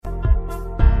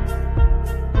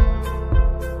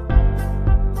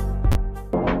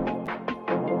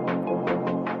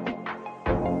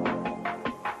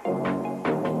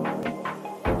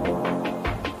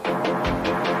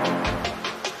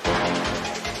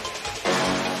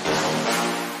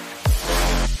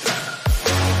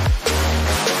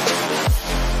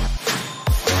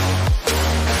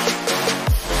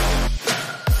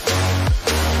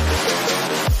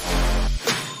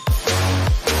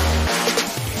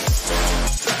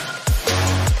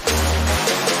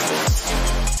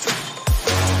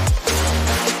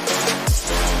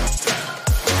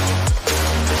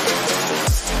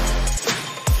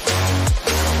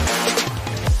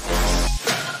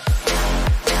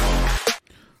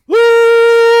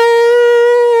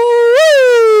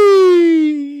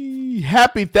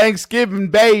Happy Thanksgiving,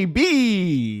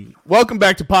 baby. Welcome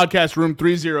back to Podcast Room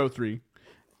 303,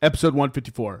 episode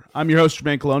 154. I'm your host,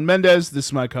 Jermaine Colon Mendez. This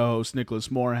is my co-host,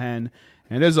 Nicholas Morahan.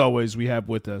 And as always, we have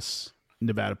with us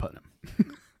Nevada Putnam.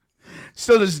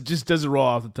 Still just doesn't roll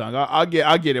off the tongue. I'll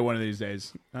get it one of these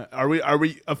days. Are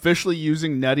we officially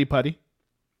using Nutty Putty?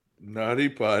 Nutty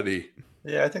Putty.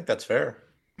 Yeah, I think that's fair.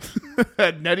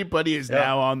 Nutty Putty is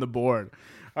now on the board.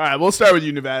 All right, we'll start with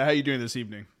you, Nevada. How are you doing this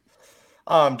evening?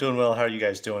 I'm doing well. How are you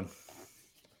guys doing?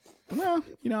 Well,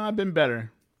 I've been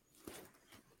better.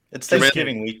 It's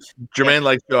Thanksgiving week. Jermaine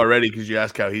likes you already because you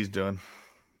asked how he's doing.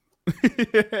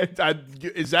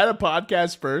 Is that a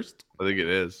podcast first? I think it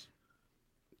is.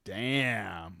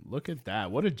 Damn, look at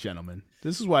that. What a gentleman.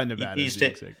 This is why Nevada is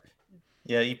sick.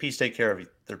 Yeah, EPs take care of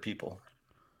their people.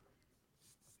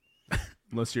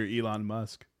 Unless you're Elon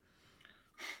Musk.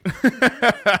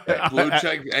 Blue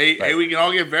check. Hey, we can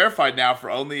all get verified now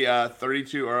for only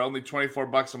 32 or only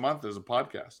 $24 a month as a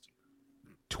podcast.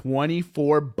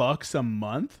 $24 a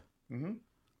month? Mm-hmm.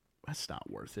 That's not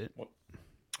worth it.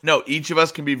 No, each of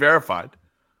us can be verified.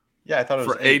 Yeah, I thought it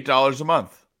was for $8 a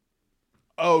month.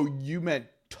 Oh, you meant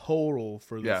total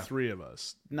for the three of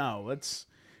us. No, it's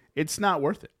not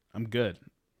worth it. I'm good.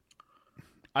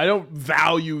 I don't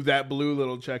value that blue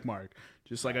little check mark.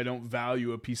 Just like I don't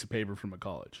value a piece of paper from a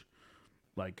college.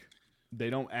 Like, they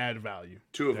don't add value.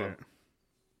 Two of them.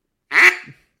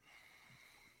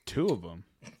 Two of them?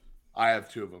 I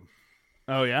have two of them.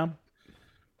 Oh, yeah?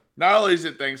 Not only is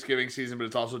it Thanksgiving season, but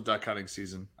it's also duck hunting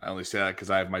season. I only say that because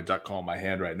I have my duck call in my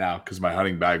hand right now because my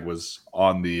hunting bag was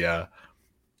on the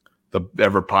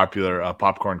ever popular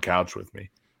popcorn couch with me.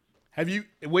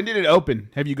 When did it open?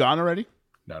 Have you gone already?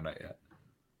 No, not yet.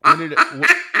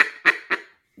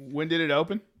 When did it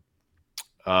open?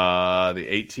 The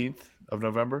 18th of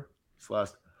November.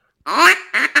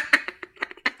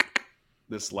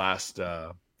 This last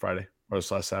Friday or this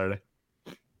last Saturday.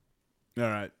 All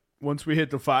right. Once we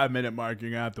hit the 5-minute mark, you're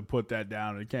gonna have to put that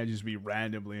down. It can't just be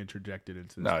randomly interjected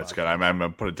into this. No, it's good. I'm gonna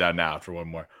put it down now after one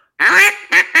more.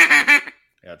 Yeah,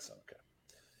 it's okay.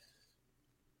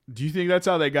 Do you think that's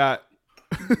how they got?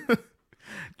 Do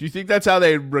you think that's how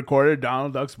they recorded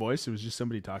Donald Duck's voice? It was just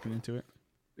somebody talking into it.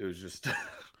 It was just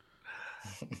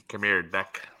come here,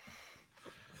 Duck.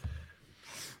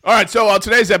 All right, so on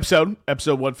today's episode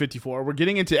 154, we're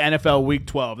getting into NFL Week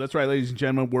 12. That's right, ladies and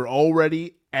gentlemen. We're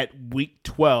already at Week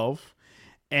 12,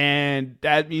 and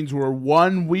that means we're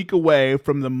 1 week away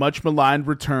from the much-maligned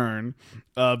return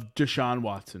of Deshaun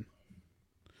Watson.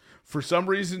 For some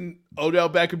reason, Odell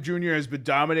Beckham Jr. has been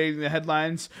dominating the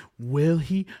headlines. Will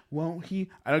he? Won't he?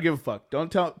 I don't give a fuck.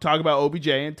 Don't talk about OBJ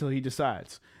until he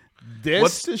decides.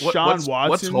 Deshaun Watson.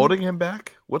 What's holding him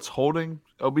back? What's holding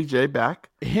OBJ back?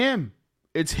 Him.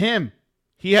 It's him.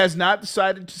 He has not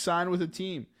decided to sign with a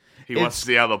team. He wants to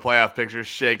see how the playoff picture's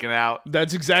shaking out.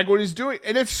 That's exactly what he's doing.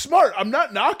 And it's smart. I'm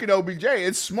not knocking OBJ.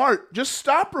 It's smart. Just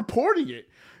stop reporting it.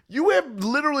 You have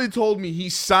literally told me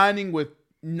he's signing with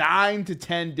 9 to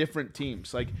 10 different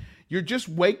teams. Like, you're just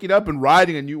waking up and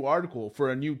writing a new article for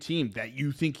a new team that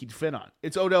you think he'd fit on.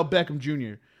 It's Odell Beckham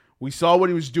Jr. We saw what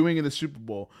he was doing in the Super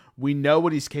Bowl. We know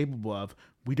what he's capable of.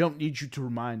 We don't need you to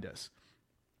remind us.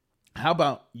 How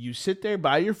about you sit there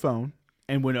by your phone,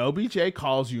 and when OBJ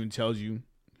calls you and tells you,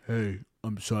 hey,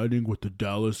 I'm signing with the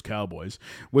Dallas Cowboys,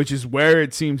 which is where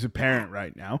it seems apparent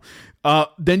right now,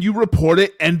 then you report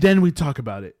it, and then we talk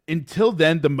about it. Until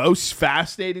then, the most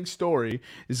fascinating story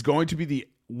is going to be the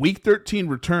Week 13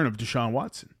 return of Deshaun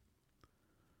Watson.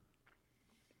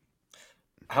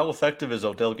 How effective is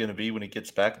Odell going to be when he gets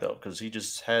back, though? Because he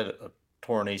just had a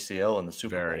torn ACL in the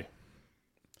Super Bowl.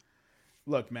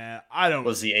 Look, man, I don't.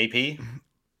 Was he AP?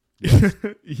 Yes.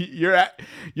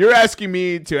 You're asking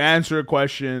me to answer a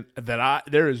question that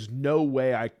there is no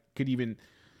way I could even.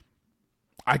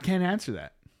 I can't answer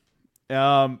that.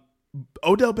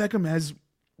 Odell Beckham has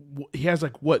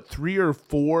like what 3 or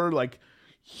 4 like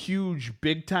huge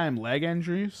big time leg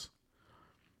injuries.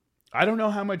 I don't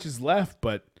know how much is left,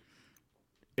 but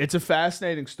it's a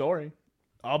fascinating story.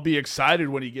 I'll be excited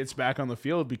when he gets back on the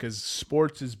field because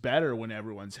sports is better when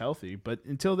everyone's healthy. But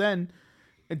until then,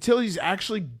 until he's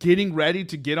actually getting ready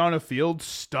to get on a field,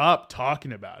 stop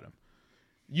talking about him.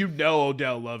 You know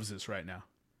Odell loves this right now.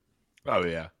 Oh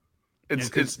yeah. It's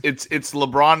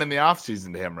LeBron in the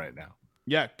offseason to him right now.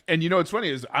 Yeah, and you know what's funny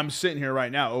is I'm sitting here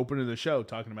right now opening the show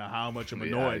talking about how much I'm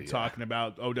annoyed talking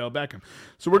about Odell Beckham.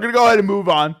 So we're going to go ahead and move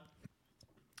on.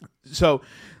 So,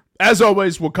 as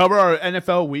always, we'll cover our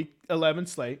NFL Week 11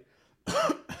 slate.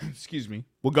 Excuse me.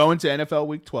 We'll go into NFL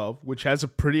Week 12, which has a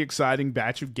pretty exciting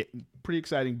batch of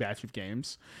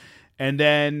games. And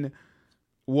then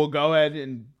we'll go ahead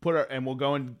and we'll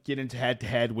go and get into head to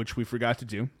head, which we forgot to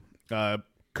do.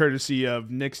 Courtesy of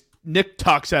Nick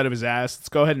talks out of his ass. Let's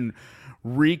go ahead and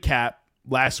recap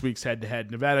last week's head to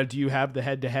head. Nevada, do you have the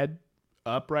head to head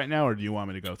up right now, or do you want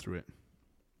me to go through it?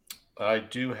 I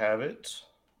do have it.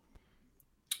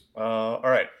 All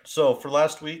right. So for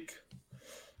last week,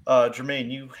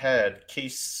 Jermaine, you had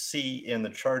KC and the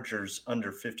Chargers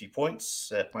under 50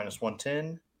 points at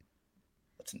 -110.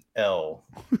 That's an L.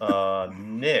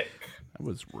 Nick. That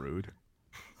was rude.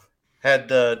 Had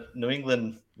New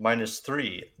England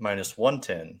 -3,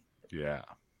 -110. Yeah.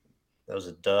 That was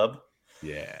a dub.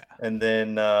 Yeah. And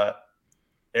then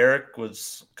Eric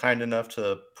was kind enough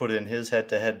to put in his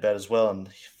head-to-head bet as well. And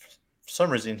for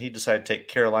some reason, he decided to take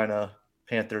Carolina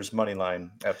Panthers money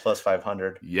line at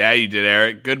 +500. Yeah, you did,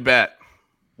 Eric. Good bet.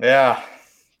 Yeah.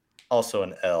 Also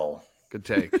an L. Good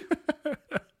take.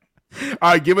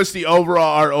 All right, give us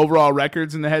our overall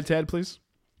records in the head-to-head, please.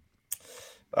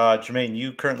 Jermaine,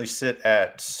 you currently sit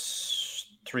at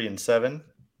 3-7.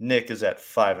 Nick is at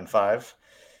 5-5.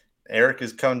 Eric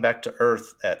is coming back to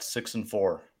earth at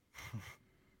 6-4.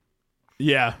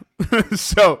 Yeah.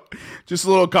 So just a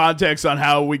little context on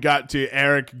how we got to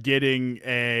Eric getting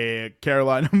a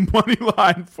Carolina money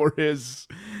line for his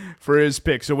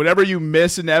pick. So whenever you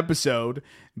miss an episode,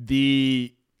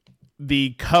 the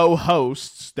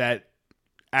co-hosts that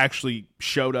actually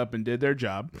showed up and did their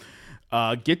job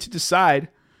get to decide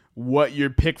what your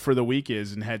pick for the week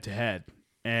is in head-to-head.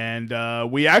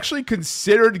 And we actually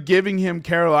considered giving him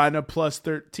Carolina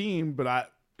 +13,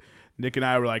 but Nick and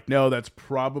I were like, no, that's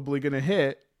probably going to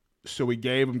hit. So we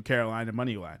gave him Carolina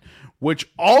money line,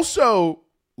 which also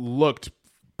looked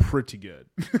pretty good,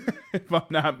 if I'm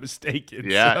not mistaken.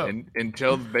 Yeah, So,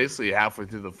 until basically halfway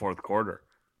through the fourth quarter.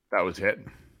 That was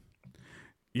hitting.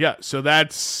 yeah, so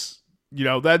that's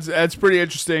pretty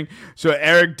interesting. So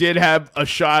Eric did have a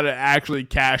shot at actually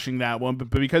cashing that one, but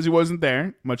because he wasn't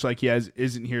there, much like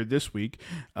isn't here this week,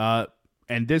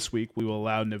 and this week we will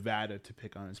allow Nevada to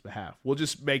pick on his behalf. We'll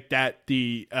just make that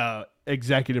the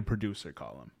executive producer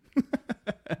column.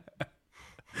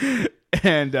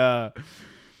 And all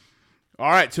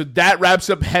right, so that wraps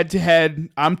up head to head.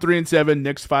 I'm 3-7,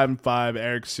 Nick's 5-5,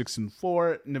 Eric's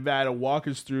 6-4. Nevada, walk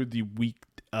us through the week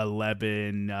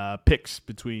 11 picks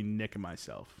between Nick and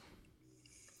myself.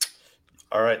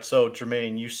 All right, so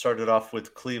Jermaine, you started off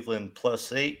with Cleveland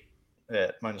 +8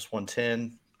 at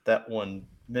 -110. That one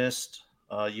missed.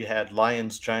 You had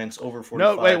Lions Giants over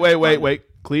 45. No, wait.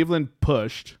 Cleveland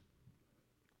pushed.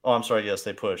 Oh, I'm sorry. Yes,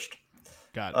 they pushed.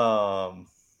 Got it.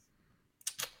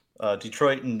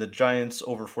 Detroit and the Giants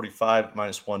over 45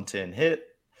 -110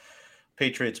 hit.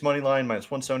 Patriots money line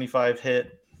 -175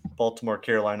 hit. Baltimore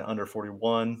Carolina under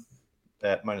 41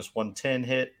 at -110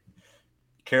 hit.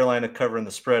 Carolina covering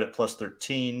the spread at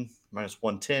 +13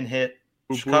 -110 hit.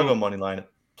 Chicago money line at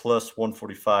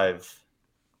 +145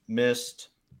 missed.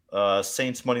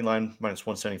 Saints money line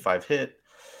 -175 hit.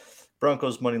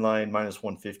 Broncos money line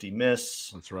 -150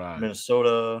 miss. That's right.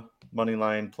 Minnesota money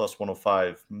line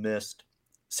 +105 missed.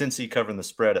 Cincy covering the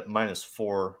spread at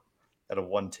 -4 at a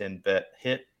 110 bet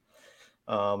hit.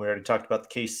 We already talked about the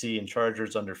KC and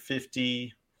Chargers under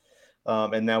 50.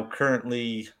 And now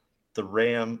currently the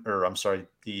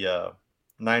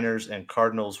Niners and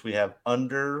Cardinals, we have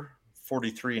under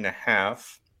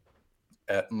 43.5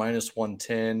 at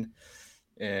 -110.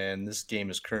 And this game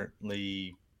is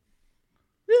currently,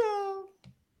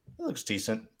 it looks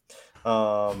decent.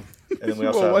 And then we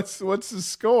also what's the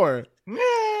score?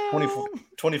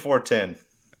 24-10.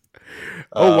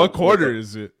 What quarter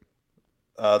is it?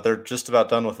 They're just about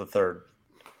done with the third.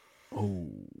 Oh,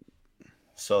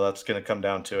 So that's going to come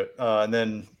down to it. And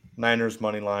then Niners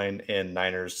money line and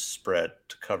Niners spread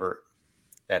to cover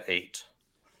at 8.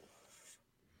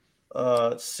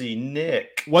 Let's see,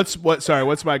 Nick. what's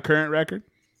my current record?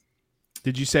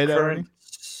 Did you say that already?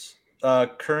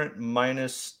 Current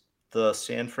minus the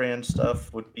San Fran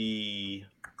stuff would be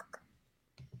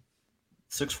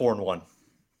 6-4-1.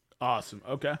 Awesome.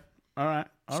 Okay. All right.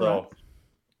 So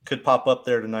could pop up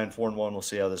there to 9-4-1. We'll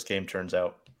see how this game turns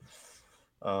out.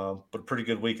 But a pretty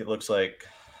good week it looks like.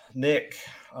 Nick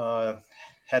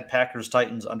had Packers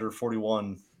Titans under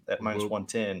 41 at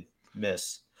 -110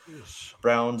 miss. Yes.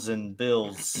 Browns and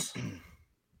Bills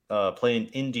playing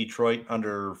in Detroit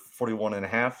under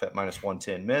 41.5 at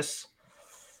 -110 miss.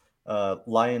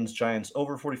 Lions Giants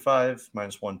over 45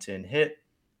 -110 hit.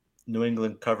 New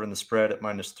England covering the spread at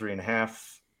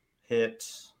 -3.5 hit.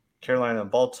 Carolina and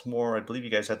Baltimore, I believe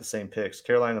you guys had the same picks.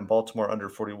 Carolina and Baltimore under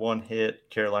 41 hit.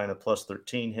 Carolina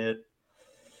 +13 hit.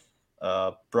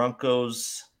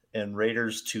 Broncos and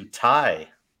Raiders to tie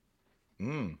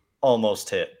almost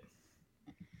hit.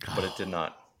 but it did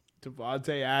not.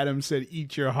 Devontae Adams said,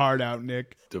 "Eat your heart out,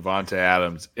 Nick." Devontae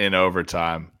Adams in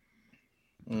overtime.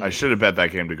 I should have bet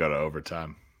that game to go to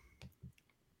overtime.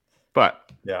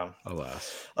 But, Yeah.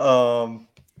 alas.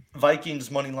 Vikings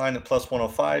money line at plus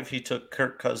 105. He took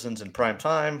Kirk Cousins in prime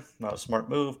time. Not a smart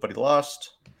move, but he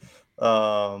lost.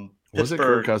 Was it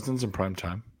Kirk Cousins in prime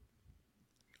time?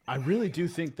 I really do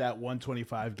think that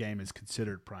 125 game is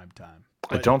considered prime time.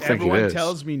 I don't think it everyone is.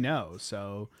 tells me no,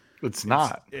 so It's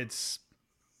not. It's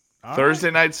all Thursday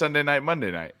right. night, Sunday night,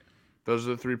 Monday night. Those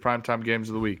are the 3 primetime games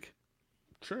of the week.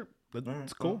 Sure, right,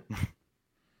 that's cool.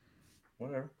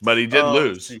 Whatever. But he did Let's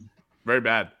lose. see. Very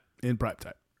bad. In prime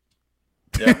time.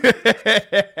 Yeah.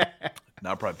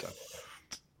 Not primetime.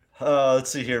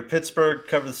 Let's see here. Pittsburgh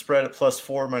covered the spread at plus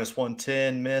 4, minus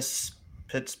 110. Miss.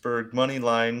 Pittsburgh money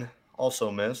line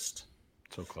also missed.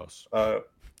 So close.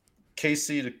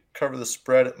 KC to cover the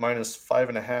spread at minus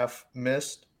 5.5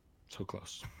 missed. So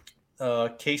close.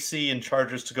 KC and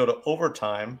Chargers to go to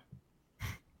overtime.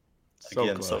 So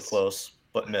Again, close. so close,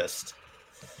 but missed.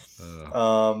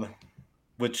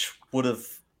 Which would have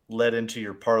led into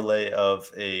your parlay of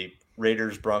a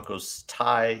Raiders Broncos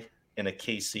tie and a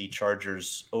KC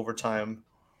Chargers overtime.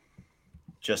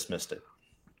 Just missed it.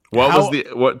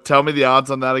 What tell me the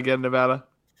odds on that again, Nevada?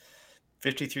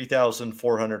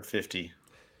 53,450.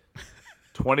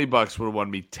 $20 would have won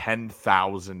me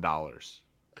 $10,000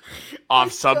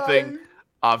 off something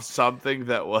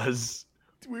that was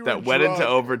went into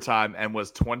overtime and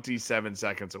was 27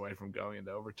 seconds away from going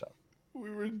into overtime. We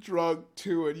were drunk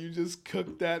too, and you just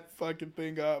cooked that fucking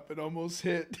thing up and almost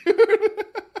hit.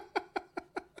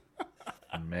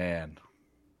 Man.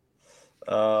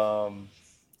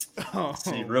 Let's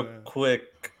see, real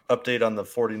quick update on the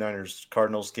 49ers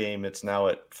Cardinals game. It's now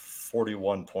at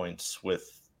 41 points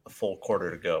with a full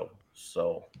quarter to go.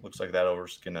 So looks like that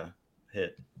over's gonna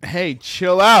hit. Hey,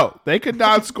 chill out. They could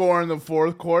not score in the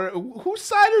fourth quarter. Whose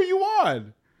side are you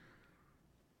on?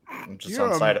 I'm just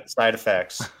You're on side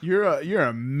effects. You're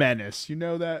a menace. You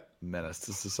know that? Menace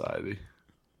to society.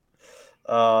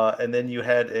 And then you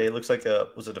had was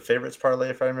it a favorites parlay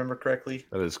if I remember correctly?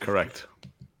 That is correct.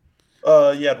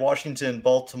 You had Washington,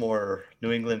 Baltimore,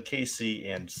 New England,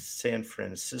 KC, and San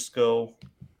Francisco.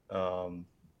 And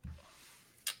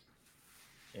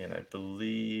I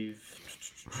believe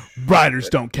Riders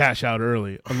don't cash out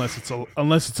early unless it's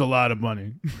a lot of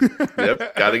money.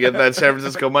 Yep. Got to get that San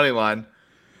Francisco money line.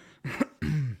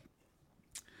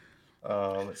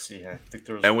 let's see. I think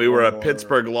there was And we were a one more.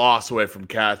 Pittsburgh loss away from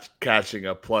catching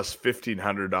a plus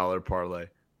 $1,500 parlay.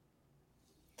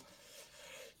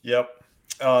 Yep.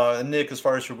 Nick, as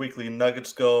far as your weekly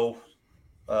nuggets go,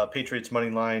 Patriots money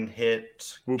line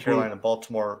hit. Whoop, Carolina,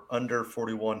 Baltimore under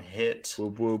 41 hit.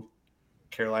 Whoop, whoop.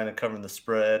 Carolina covering the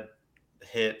spread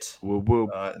hit. Whoop, whoop.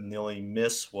 And the only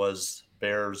miss was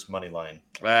Bears money line.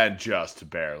 And just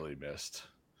barely missed.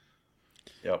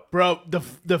 Yep. Bro,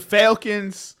 the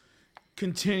Falcons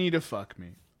continue to fuck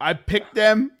me. I picked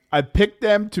them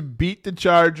to beat the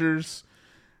Chargers.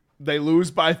 They lose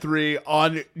by 3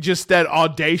 on just that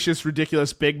audacious,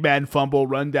 ridiculous big man fumble,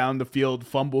 run down the field,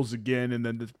 fumbles again, and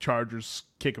then the Chargers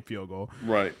kick a field goal.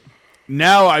 Right.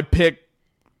 Now I pick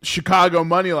Chicago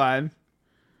money line,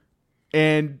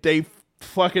 and they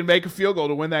fucking make a field goal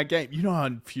to win that game. You know how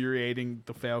infuriating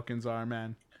the Falcons are,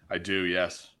 man. I do,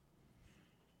 yes.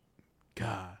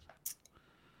 God.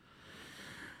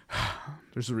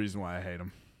 There's a reason why I hate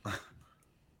them.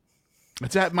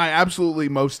 It's at my absolutely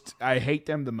most. I hate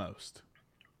them the most,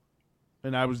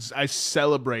 and I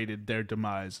celebrated their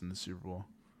demise in the Super Bowl,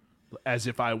 as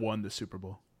if I won the Super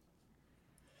Bowl.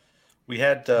 We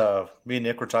had me and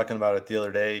Nick were talking about it the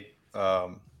other day.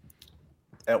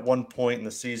 At one point in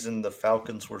the season, the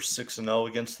Falcons were 6-0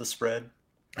 against the spread,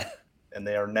 and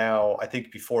they are now. I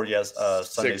think before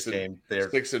Sunday's game, they're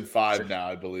 6-5 now,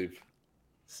 I believe.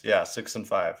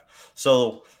 6-5.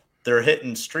 So they're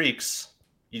hitting streaks.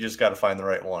 You just got to find the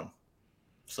right one.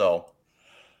 So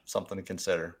something to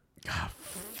consider. God,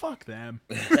 fuck them.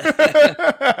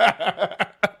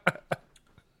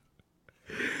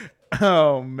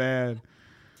 Oh man.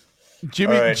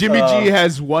 Jimmy All right, G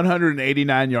has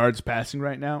 189 yards passing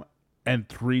right now and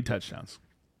 3 touchdowns.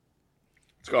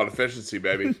 It's called efficiency,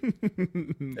 baby.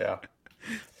 Yeah.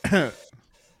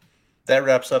 That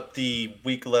wraps up the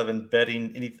Week 11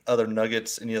 betting. Any other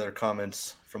nuggets? Any other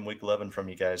comments from Week 11 from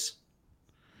you guys?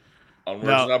 Onwards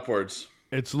No. and upwards.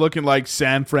 It's looking like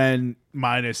San Fran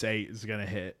 -8 is going to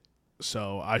hit.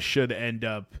 So I should end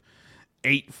up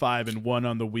 8-5-1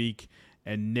 on the week,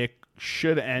 and Nick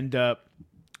should end up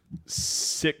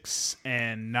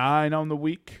 6-9 on the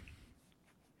week.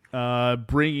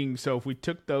 So if we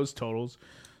took those totals,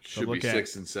 Should be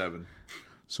 6-7.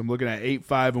 So I'm looking at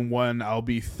 8-5-1. I'll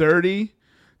be 30,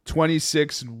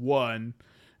 26-1,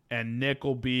 and Nick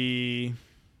will be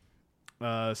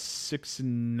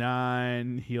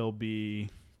 6-9. He'll be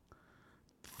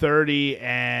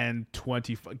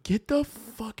 30-25. Get the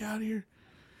fuck out of here.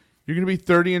 You're gonna be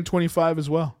 30-25 as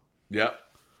well. Yep.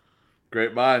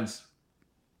 Great minds.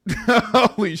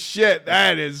 Holy shit,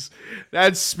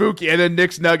 that's spooky. And then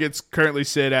Knicks Nuggets currently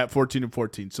sit at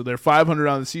 14-14, so they're 500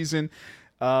 on the season.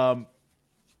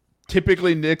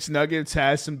 Typically, Knicks Nuggets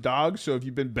has some dogs, so if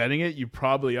you've been betting it, you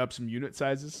probably up some unit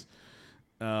sizes.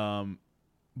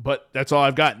 But that's all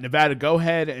I've got. Nevada, go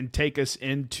ahead and take us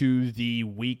into the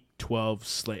Week 12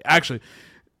 slate. Actually,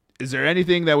 is there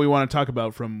anything that we want to talk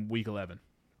about from Week 11?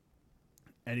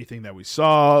 Anything that we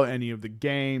saw? Any of the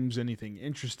games? Anything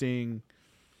interesting?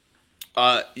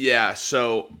 Yeah.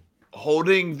 So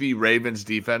holding the Ravens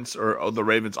defense or the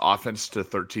Ravens offense to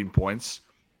 13 points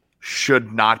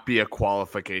should not be a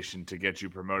qualification to get you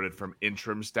promoted from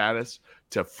interim status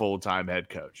to full-time head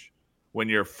coach when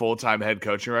your full-time head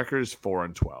coaching record is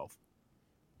 4-12.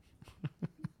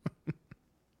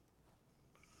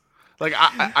 Like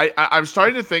I'm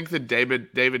starting to think that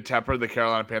David Tepper, the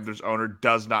Carolina Panthers owner,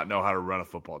 does not know how to run a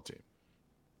football team.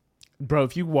 Bro,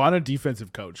 if you want a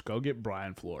defensive coach, go get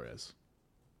Brian Flores.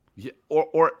 Yeah,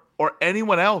 or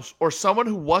anyone else, or someone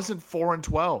who wasn't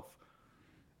 4-12.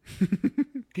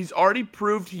 He's already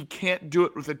proved he can't do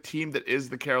it with a team that is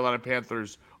the Carolina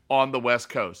Panthers on the West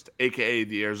Coast, aka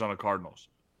the Arizona Cardinals.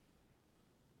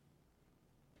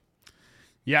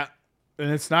 Yeah,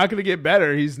 and it's not going to get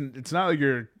better. It's not like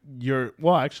you're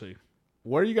well, actually,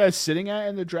 where are you guys sitting at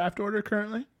in the draft order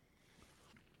currently?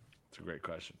 It's a great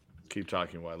question. Keep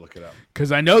talking while I look it up.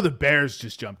 Because I know the Bears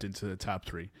just jumped into the top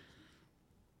 3.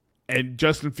 And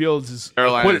Justin Fields is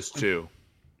Carolina's 2.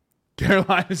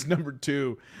 Carolina's number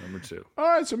 2. Number 2. All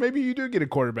right, so maybe you do get a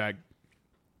quarterback.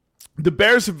 The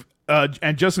Bears have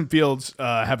and Justin Fields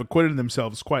have acquitted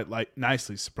themselves quite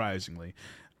nicely, surprisingly.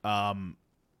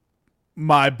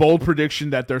 My bold prediction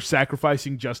that they're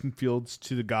sacrificing Justin Fields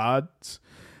to the gods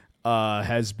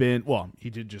has been, well, he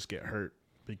did just get hurt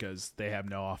because they have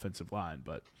no offensive line.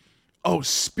 But, oh,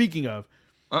 speaking of,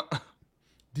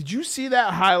 did you see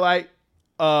that highlight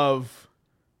of,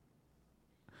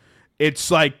 it's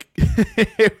like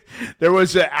there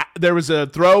was a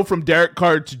throw from Derek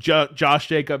Carr to Josh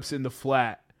Jacobs in the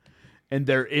flat, and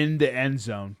they're in the end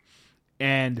zone,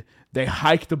 and they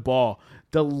hike the ball.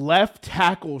 The left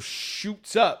tackle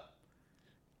shoots up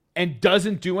and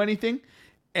doesn't do anything,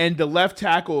 and the left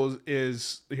tackle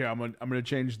is here. I'm gonna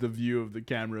change the view of the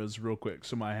cameras real quick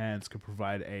so my hands can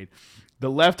provide aid.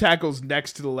 The left tackle's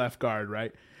next to the left guard,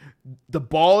 right? The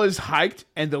ball is hiked,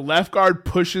 and the left guard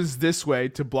pushes this way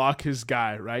to block his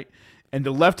guy, right? And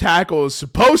the left tackle is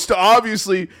supposed to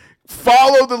obviously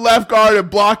follow the left guard and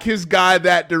block his guy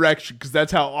that direction because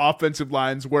that's how offensive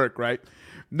lines work, right?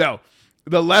 No.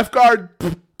 The left guard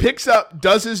picks up,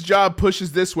 does his job,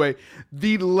 pushes this way.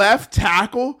 The left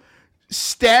tackle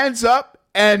stands up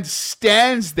and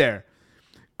stands there,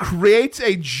 creates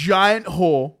a giant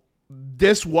hole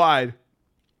this wide.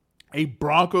 A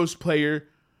Broncos player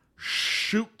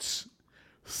shoots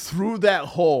through that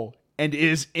hole and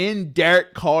is in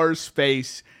Derek Carr's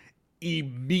face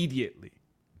immediately.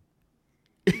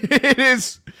 It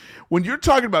is, when you're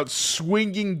talking about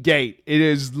swinging gate, it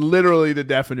is literally the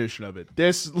definition of it.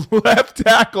 This left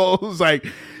tackle was like,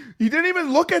 he didn't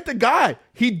even look at the guy.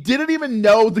 He didn't even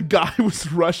know the guy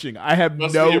was rushing. I have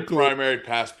Must no be a clue. primary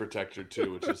pass protector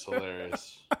too, which is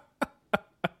hilarious.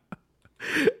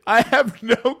 I have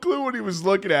no clue what he was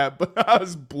looking at, but I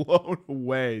was blown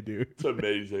away, dude. It's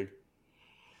amazing.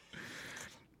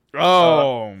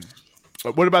 Oh.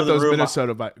 What about for the those room,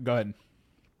 Minnesota? Go ahead.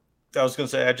 I was going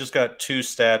to say, I just got 2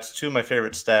 stats, 2 of my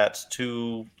favorite stats,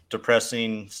 2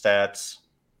 depressing stats.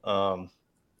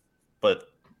 But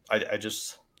I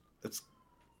just,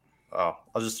 I'll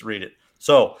just read it.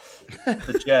 So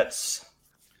the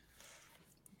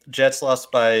Jets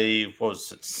lost by, what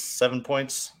was it, 7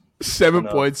 points? 7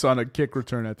 points on a kick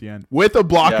return at the end with a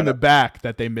block in the back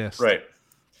that they missed. Right.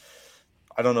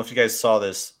 I don't know if you guys saw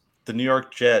this. The New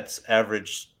York Jets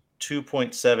averaged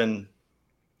 2.7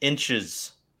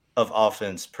 inches of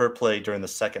offense per play during the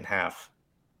second half.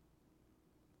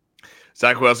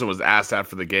 Zach Wilson was asked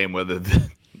after the game whether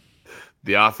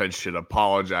the offense should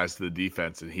apologize to the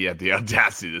defense, and he had the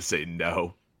audacity to say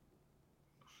no.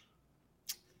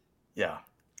 Yeah,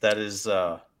 that is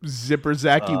Zipper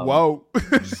Zachy, whoa.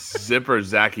 Zipper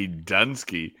Zachy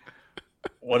Dunsky.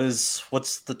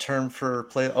 what's the term for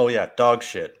play? Oh yeah, dog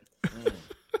shit.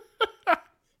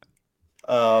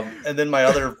 And then my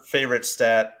other favorite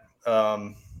stat,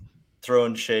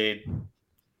 throwing shade.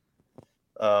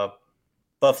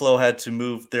 Buffalo had to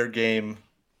move their game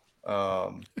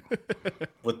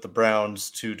with the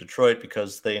Browns to Detroit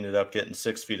because they ended up getting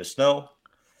 6 feet of snow.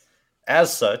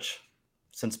 As such,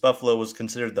 since Buffalo was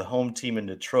considered the home team in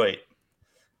Detroit,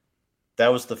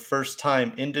 that was the first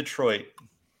time in Detroit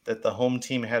that the home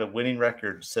team had a winning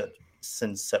record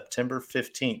since September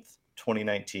 15th,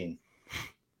 2019.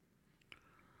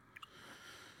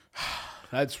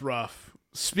 That's rough.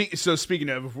 Speaking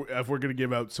of, if we're going to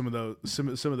give out some of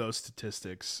those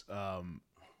statistics,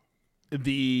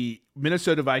 the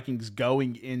Minnesota Vikings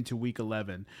going into Week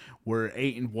 11 were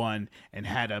 8-1 and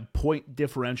had a point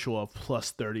differential of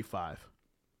plus 35.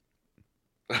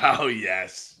 Oh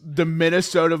yes. The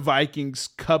Minnesota Vikings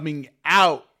coming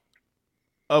out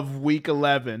of Week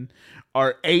 11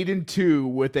 are 8-2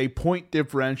 with a point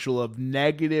differential of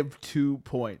 -2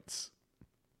 points.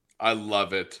 I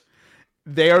love it.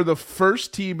 They are the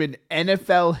first team in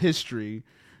NFL history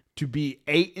to be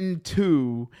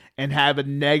 8-2 and have a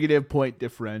negative point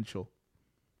differential.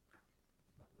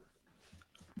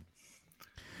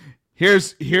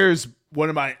 Here's one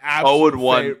of my absolute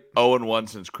 0-1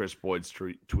 since Chris Boyd's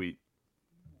tweet.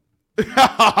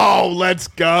 Oh, let's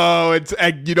go! It's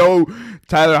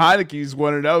Tyler Heineke's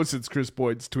 1-0 since Chris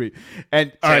Boyd's tweet.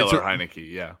 And Taylor Heineke,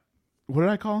 yeah. What did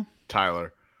I call him?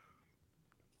 Tyler.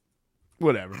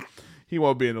 Whatever. He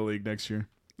won't be in the league next year.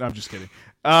 No, I'm just kidding.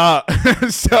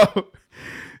 So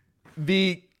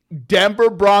the Denver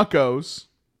Broncos.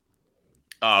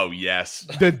 Oh, yes.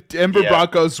 The Denver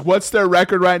Broncos, what's their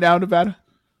record right now, Nevada?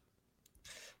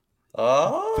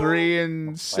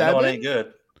 3-7? I know it ain't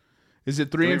good. Is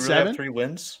it 3-7? Do we really have 3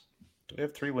 wins? Do we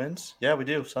have 3 wins? Yeah, we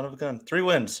do. Son of a gun. 3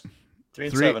 wins.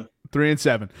 3-7.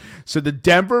 3-7. So the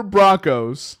Denver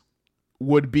Broncos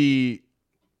would be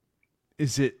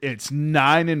it's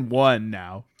 9-1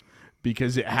 now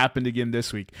because it happened again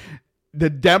this week.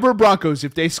 The Denver Broncos,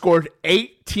 if they scored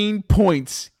 18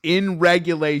 points in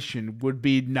regulation, would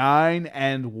be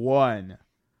 9-1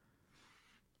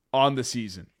 on the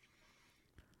season.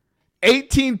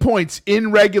 18 points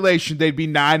in regulation, they'd be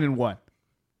 9-1.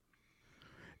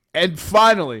 And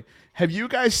finally, have you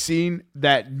guys seen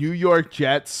that New York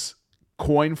Jets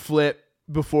coin flip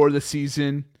before the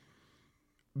season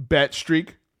bet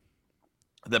streak?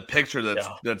 The picture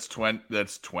that's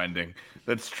trending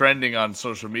on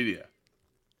social media.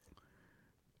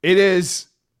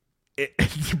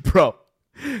 Bro,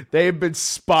 they have been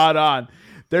spot on.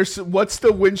 What's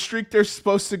the win streak they're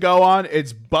supposed to go on?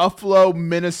 It's Buffalo,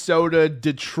 Minnesota,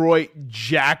 Detroit,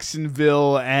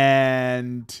 Jacksonville,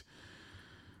 and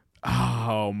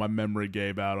my memory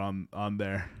gave out on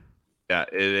there. Yeah,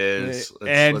 it is.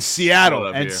 And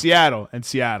Seattle.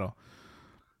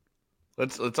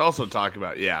 Let's also talk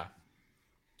about yeah.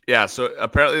 So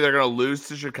apparently they're going to lose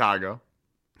to Chicago,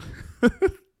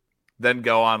 then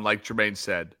go on like Jermaine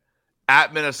said,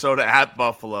 at Minnesota, at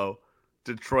Buffalo,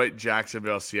 Detroit,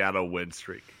 Jacksonville, Seattle win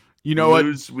streak. You know what?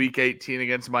 Lose Week 18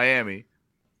 against Miami,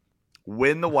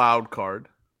 win the wild card,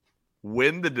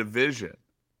 win the division,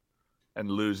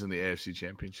 and lose in the AFC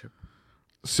Championship.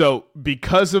 So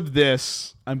because of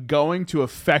this, I'm going to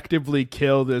effectively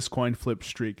kill this coin flip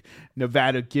streak.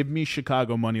 Nevada, give me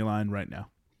Chicago money line right now.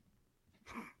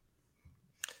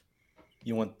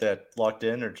 You want that locked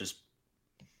in or just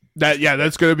that? Yeah,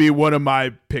 that's going to be one of my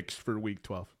picks for Week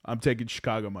 12. I'm taking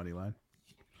Chicago money line.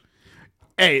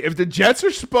 Hey, if the Jets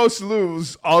are supposed to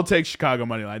lose, I'll take Chicago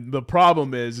money line. The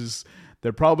problem is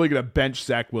they're probably going to bench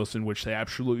Zach Wilson, which they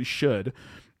absolutely should.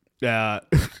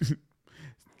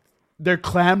 They're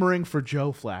clamoring for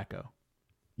Joe Flacco.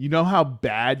 You know how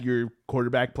bad your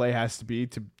quarterback play has to be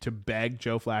to beg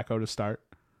Joe Flacco to start?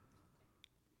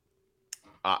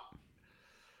 I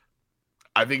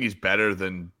think he's better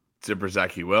than Zipper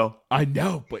Zachy Will. I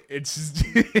know, but it's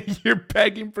you're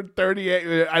begging for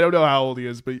 38. I don't know how old he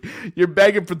is, but you're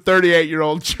begging for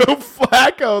 38-year-old Joe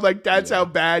Flacco. Like, that's how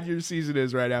bad your season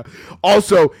is right now.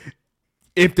 Also,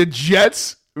 if the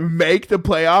Jets make the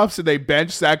playoffs and they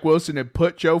bench Zach Wilson and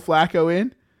put Joe Flacco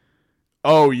in,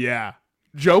 oh yeah,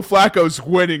 Joe Flacco's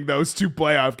winning those 2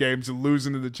 playoff games and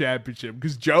losing to the championship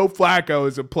because Joe Flacco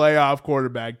is a playoff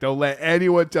quarterback. Don't let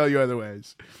anyone tell you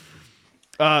otherwise.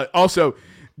 Also,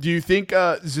 do you think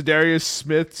Zadarius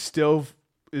Smith still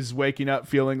is waking up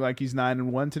feeling like he's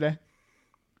 9-1 today?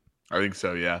 I think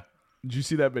so, yeah. Did you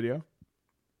see that video?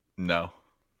 No.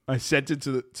 I sent it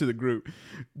to the group.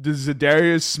 The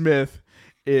Zadarius Smith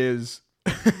is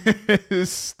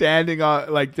standing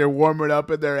on, like, they're warming up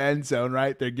in their end zone,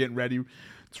 right? They're getting ready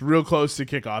It's real close to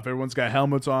kickoff. Everyone's got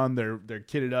helmets on. They're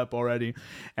kitted up already.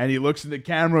 And he looks in the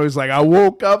camera. He's like, I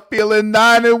woke up feeling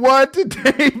 9-1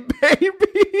 today,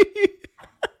 baby.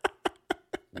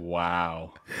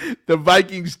 Wow. The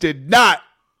Vikings did not,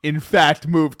 in fact,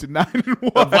 move to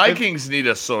 9-1. The Vikings need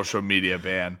a social media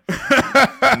ban.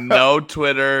 No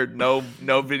Twitter, no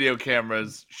video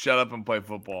cameras. Shut up and play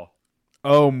football.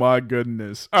 Oh, my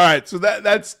goodness. All right, so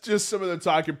that's just some of the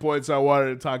talking points I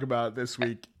wanted to talk about this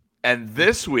week. And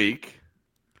this week,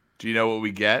 do you know what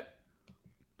we get?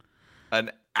 An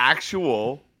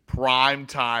actual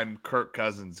primetime Kirk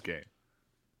Cousins game.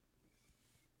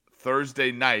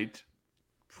 Thursday night,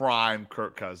 prime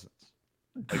Kirk Cousins.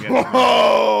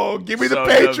 Oh, give me the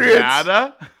Patriots.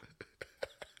 Nevada,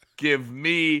 give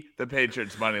me the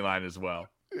Patriots money line as well.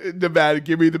 Nevada,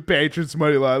 give me the Patriots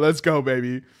money line. Let's go,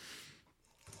 baby.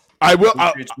 I will.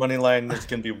 Patriots money line is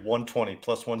going to be 120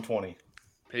 plus 120.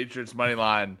 Patriots money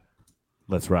line.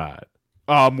 Let's ride.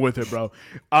 I'm with it, bro.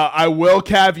 I will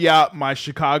caveat my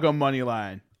Chicago money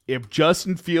line. If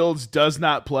Justin Fields does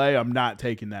not play, I'm not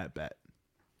taking that bet.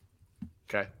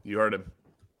 Okay, you heard him.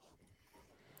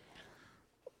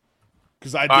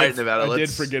 Because I did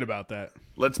forget about that.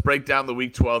 Let's break down the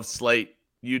Week 12 slate.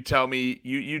 You tell me.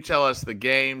 You tell us the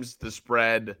games, the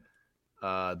spread,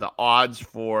 the odds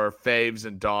for faves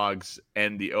and dogs,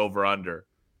 and the over under.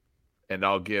 And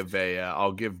I'll give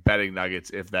betting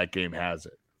nuggets if that game has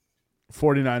it.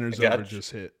 49ers over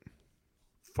just hit.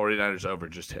 49ers over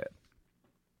just hit.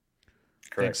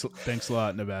 Correct. Thanks a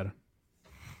lot, Nevada.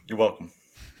 You're welcome.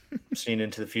 Seeing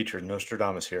into the future,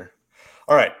 Nostradamus here.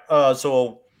 All right.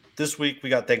 So this week we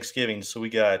got Thanksgiving. So we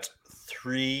got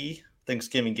 3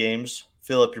 Thanksgiving games.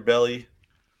 Fill up your belly,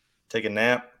 take a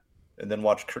nap, and then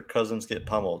watch Kirk Cousins get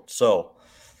pummeled. So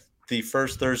the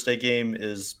first Thursday game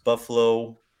is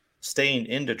Buffalo staying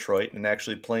in Detroit and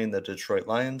actually playing the Detroit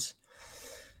Lions.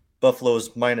 Buffalo's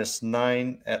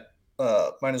 -9 at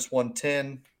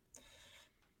 -110.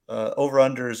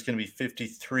 Over-under is going to be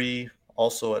 53,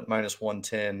 also at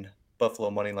 -110.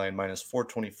 Buffalo money line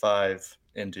 -425,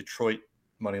 and Detroit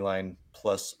money line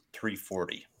plus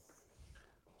 340.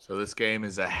 So this game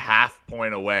is a half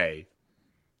point away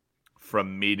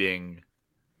from meeting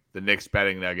the Knicks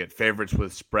betting nugget. Favorites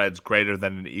with spreads greater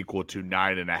than and equal to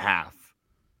 9.5.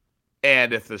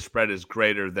 And if the spread is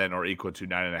greater than or equal to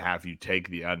 9.5, you take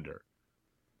the under.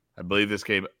 I believe this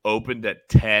game opened at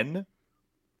 10.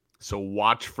 So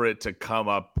watch for it to come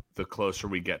up the closer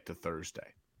we get to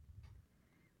Thursday.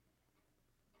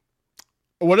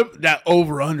 What if that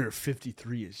over-under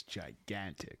 53 is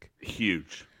gigantic?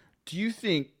 Huge. Do you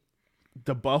think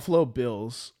the Buffalo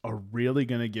Bills are really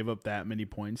going to give up that many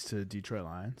points to the Detroit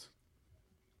Lions?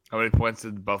 How many points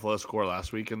did Buffalo score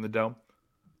last week in the Dome?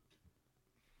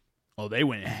 Oh, they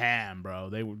went ham, bro.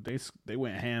 They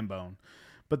went ham bone.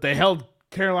 But they held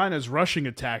Carolina's rushing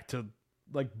attack to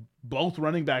like both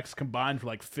running backs combined for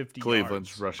like 50 Cleveland's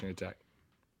yards. rushing attack.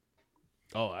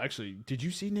 Oh, actually, did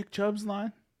you see Nick Chubb's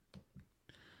line?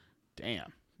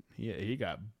 Damn. Yeah, he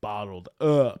got bottled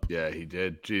up. Yeah, he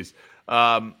did. Jeez.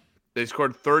 They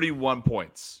scored 31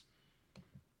 points.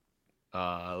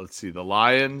 Let's see. The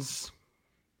Lions.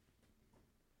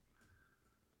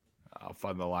 I'll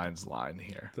find the Lions line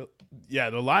here.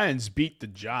 The Lions beat the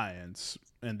Giants,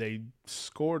 and they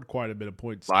scored quite a bit of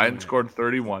points. Lions scored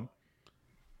 31.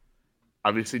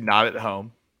 Obviously not at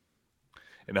home.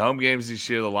 In home games this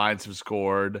year, the Lions have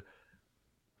scored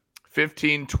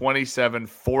 15, 27,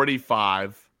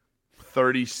 45,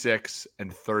 36,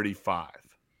 and 35.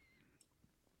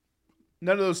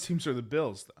 None of those teams are the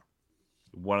Bills, though.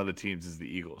 One of the teams is the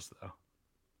Eagles, though.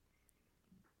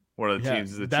 One of the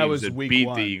teams is the that teams was that week beat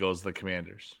 1. the Eagles, the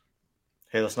Commanders.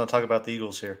 Hey, let's not talk about the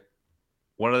Eagles here.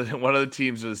 One of the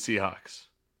teams are the Seahawks.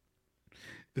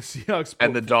 The Seahawks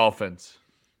And the Dolphins.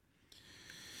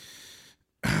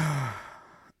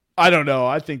 I don't know.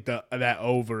 I think that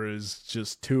over is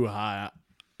just too high.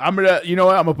 I'm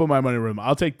gonna put my money room.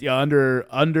 I'll take the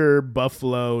under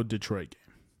Buffalo Detroit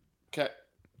game. Okay.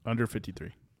 Under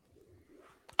 53.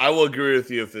 I will agree with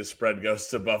you if this spread goes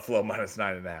to Buffalo minus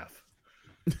 9.5.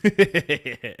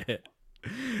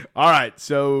 All right,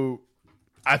 so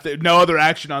I think no other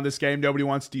action on this game. Nobody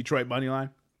wants Detroit money line.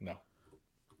 No.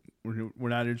 We're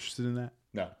not interested in that.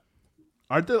 No.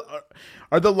 Are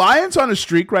the Lions on a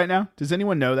streak right now? Does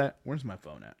anyone know that? Where's my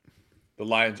phone at? The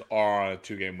Lions are on a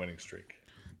 2-game winning streak.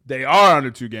 They are on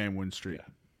a 2-game win streak.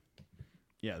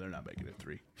 Yeah, they're not making it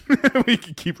 3. We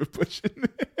can keep it pushing.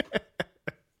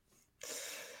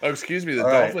 Oh, excuse me. The All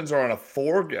right. Dolphins are on a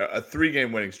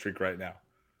 3-game winning streak right now.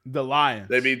 The Lions.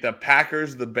 They beat the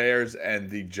Packers, the Bears, and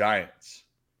the Giants.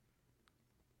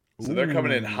 So they're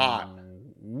coming in hot.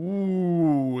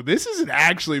 Ooh, Ooh, this is an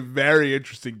actually very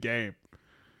interesting game.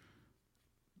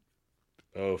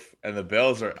 Oh, and the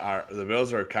Bills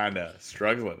are kind of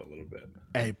struggling a little bit.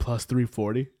 Hey, plus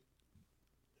 340.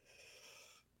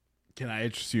 Can I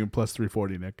interest you in plus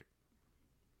 340, Nick?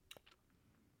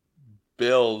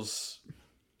 Bills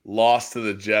lost to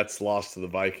the Jets, lost to the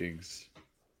Vikings,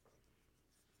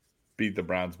 beat the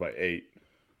Browns by 8.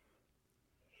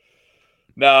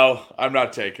 No, I'm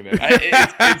not taking it.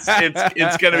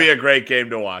 It's going to be a great game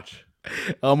to watch.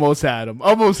 Almost had him.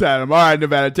 All right,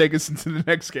 Nevada, take us into the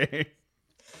next game.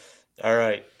 All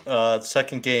right.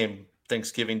 Second game,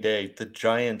 Thanksgiving Day. The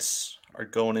Giants are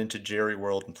going into Jerry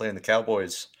World and playing the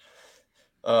Cowboys.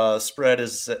 Spread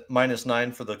is at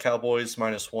 -9 for the Cowboys,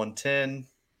 -110.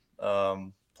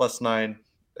 +9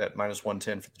 at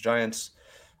 -110 for the Giants.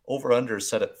 Over/under is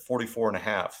set at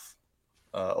 44.5.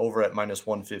 Over at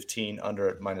 -115, under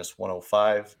at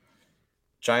 -105.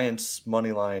 Giants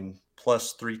money line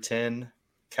 +310.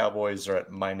 Cowboys are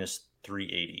at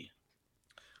 -380.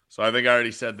 So I think I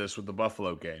already said this with the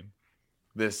Buffalo game.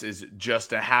 This is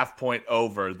just a half point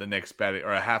over the Knicks betting,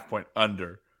 or a half point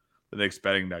under the Knicks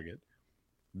betting nugget.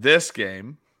 This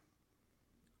game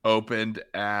opened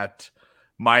at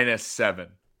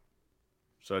 -7.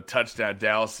 So a touchdown,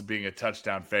 Dallas being a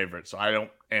touchdown favorite. So I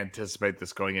don't anticipate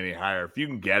this going any higher. If you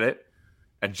can get it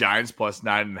at Giants plus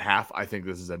 9.5, I think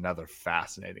this is another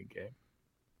fascinating game.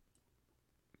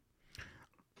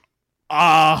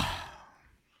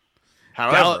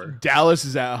 However, Dallas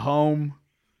is at home.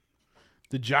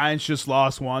 The Giants just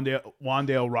lost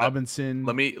Wan'Dale Robinson.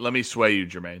 let me sway you,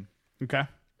 Jermaine. Okay.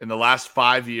 In the last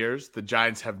 5 years, the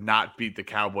Giants have not beat the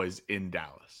Cowboys in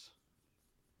Dallas.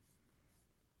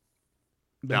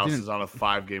 Dallas is on a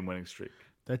 5-game winning streak.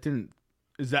 That didn't.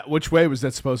 Is that which way was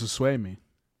that supposed to sway me?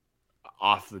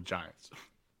 Off the Giants.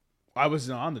 I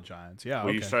wasn't on the Giants. Yeah. Well,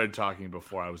 okay. you started talking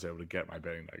before I was able to get my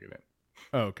betting nugget in.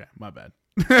 Oh, okay. My bad.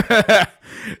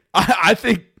 I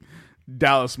think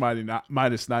Dallas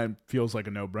 -9 feels like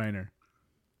a no-brainer.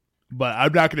 But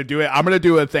I'm not going to do it. I'm going to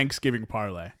do a Thanksgiving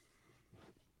parlay.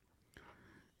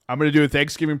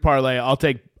 I'll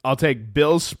take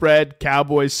Bills spread,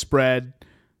 Cowboys spread,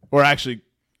 or actually,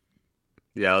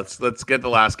 Yeah, let's get the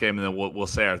last game and then we'll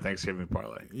say our Thanksgiving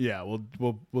parlay. yeah,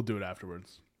 we'll do it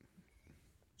afterwards.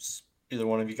 Either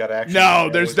one of you got action? No,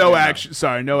 there's no action.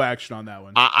 Sorry, no action on that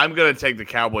one. I'm gonna take the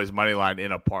Cowboys money line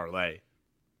in a parlay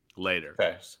later.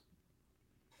 Okay.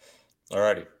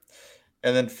 Alrighty.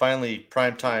 And then finally,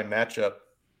 primetime matchup.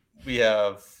 We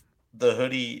have the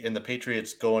Hoodie and the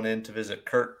Patriots going in to visit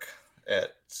Kirk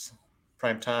at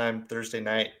primetime Thursday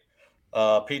night.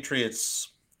 Patriots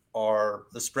are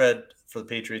the spread for the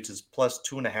Patriots is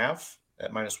 +2.5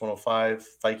 at -105.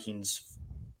 Vikings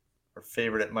are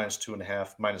favored at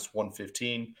 -2.5,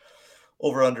 -115.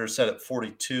 Over/under set at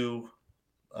 42,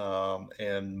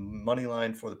 and money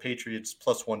line for the Patriots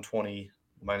 +120,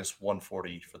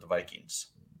 -140 for the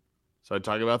Vikings. So I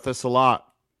talk about this a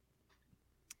lot.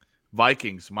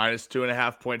 Vikings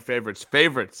 -2.5 point favorites.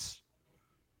 Favorites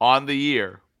on the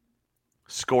year,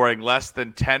 scoring less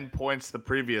than 10 points the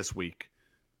previous week,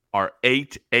 are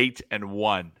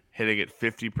 8-8-1, hitting at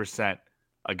 50%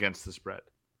 against the spread.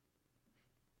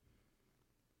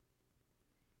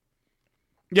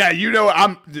 Yeah,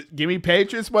 give me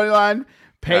Patriots money line,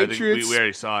 Patriots. We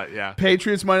already saw it. Yeah,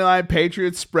 Patriots money line,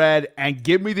 Patriots spread, and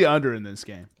give me the under in this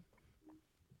game.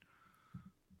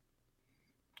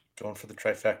 Going for the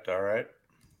trifecta, all right?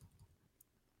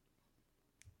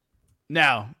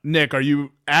 Now, Nick, are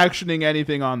you actioning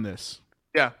anything on this?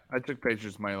 yeah. I took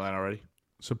Patriots money line already.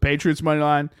 So Patriots money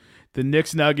line, the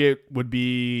Knicks nugget would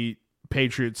be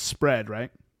Patriots spread,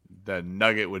 right? The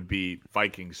nugget would be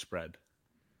Vikings spread.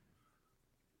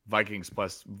 Vikings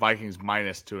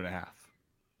 -2.5.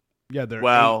 Yeah, they're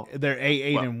Well-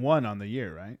 8-8-1 on the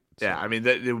year, right? Yeah, I mean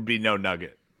it would be no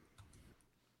nugget.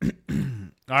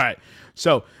 All right.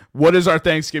 So, what is our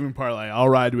Thanksgiving parlay? I'll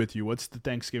ride with you. What's the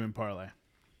Thanksgiving parlay?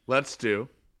 Let's do.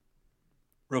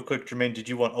 Real quick, Jermaine, did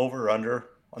you want over or under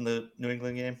on the New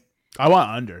England game? I want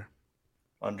under.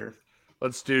 Under.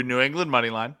 Let's do New England money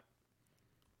line.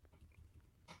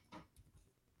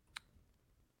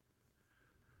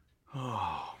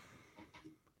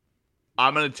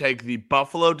 I'm going to take the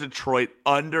Buffalo Detroit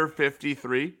under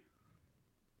 53.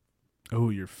 Oh,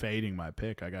 you're fading my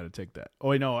pick. I got to take that. Oh,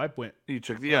 wait, no, I went. You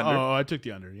took the under. Oh, I took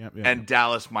the under. Yeah. And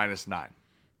Dallas -9.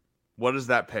 What does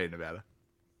that pay, Nevada?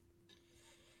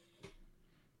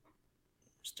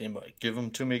 Stand by. Give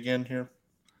them to me again here.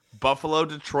 Buffalo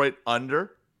Detroit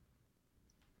under.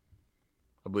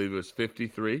 I believe it was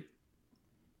 53.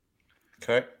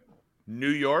 Okay.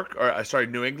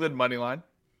 New England money line.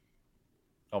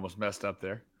 Almost messed up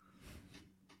there.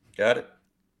 Got it.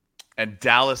 And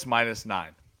Dallas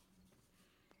 -9.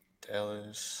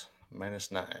 Dallas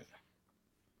 -9.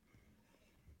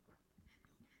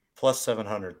 Plus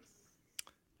 700.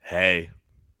 Hey.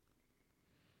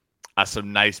 That's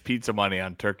some nice pizza money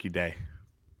on Turkey Day.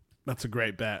 That's a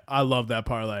great bet. I love that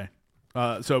parlay.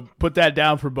 So put that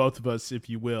down for both of us, if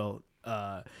you will,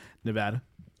 Nevada.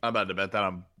 I'm about to bet that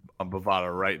on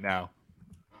Bovada right now.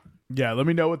 Yeah, let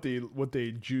me know what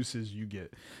the juices you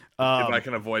get. If I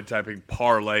can avoid typing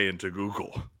parlay into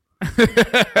Google.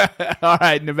 All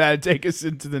right, Nevada, take us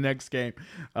into the next game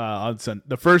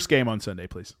the first game on Sunday,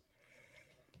 please.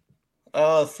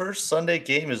 First Sunday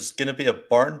game is going to be a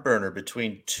barn burner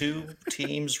between two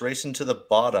teams racing to the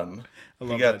bottom.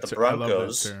 You got the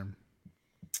Broncos.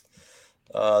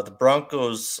 The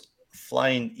Broncos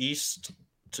flying east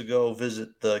to go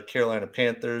visit the Carolina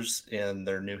Panthers and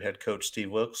their new head coach, Steve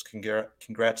Wilks.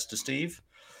 Congrats to Steve.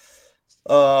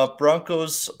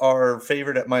 Broncos are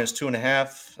favored at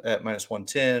 -2.5 at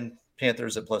 -110.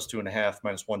 Panthers at +2.5,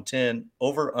 -110.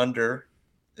 Over under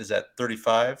is at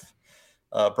 35.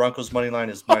 Broncos money line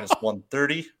is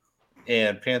 -130,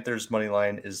 and Panthers money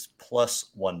line is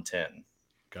 +110.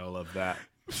 Gotta love that.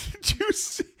 Did you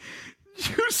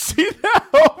see that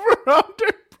over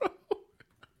under, bro?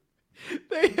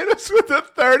 They hit us with a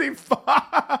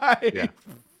 35. Yeah.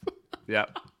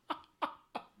 Yep.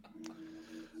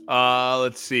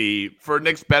 Let's see. For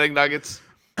Nick's betting nuggets,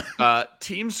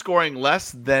 team scoring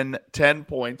less than 10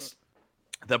 points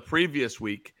the previous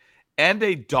week and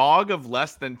a dog of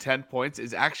less than 10 points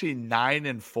is actually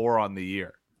 9-4 on the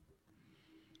year.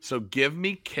 So give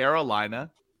me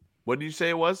Carolina. What did you say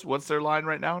it was? What's their line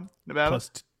right now, Nevada?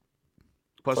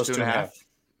 Plus 2.5.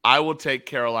 I will take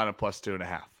Carolina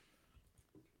 +2.5.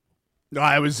 No,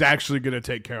 I was actually going to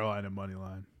take Carolina money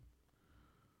line.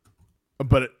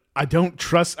 But I don't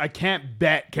trust. I can't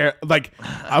bet.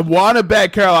 I want to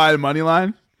bet Carolina money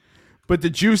line, but the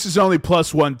juice is only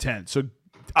 +110. So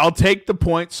I'll take the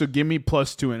point. So give me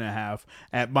 +2.5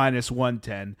 at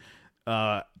 -110.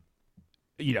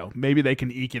 Maybe they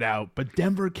can eke it out, but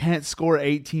Denver can't score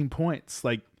 18 points.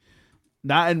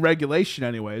 Not in regulation,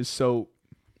 anyways. So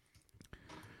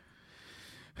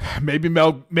maybe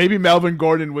Melvin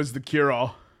Gordon was the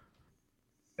cure-all.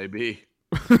 Maybe.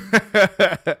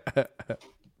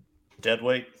 Dead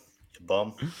weight, you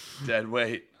bum. Dead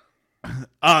weight.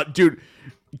 Dude,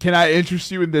 can I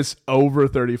interest you in this over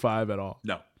 35 at all?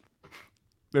 No.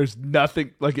 There's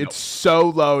nothing, it's so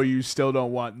low you still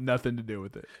don't want nothing to do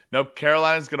with it. Nope.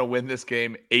 Carolina's going to win this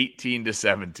game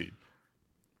 18-17.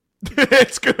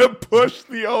 It's going to push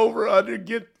the over under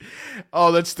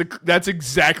that's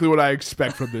exactly what I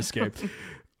expect from this game.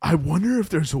 I wonder if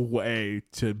there's a way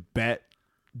to bet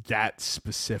that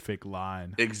specific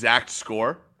line. Exact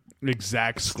score.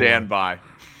 Stand by.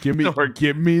 Give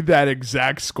me that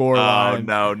exact score line.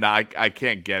 No, I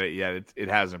can't get it yet. It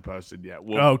hasn't posted yet.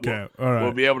 All right.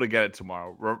 We'll be able to get it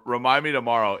tomorrow. Remind me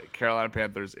tomorrow. Carolina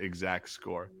Panthers exact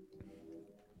score.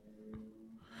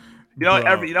 Here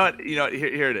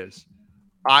it is.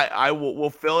 We'll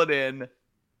fill it in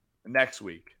next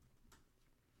week.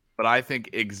 But I think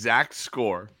exact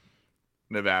score,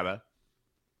 Nevada.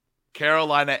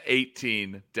 Carolina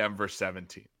 18, Denver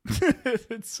 17.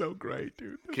 It's so great,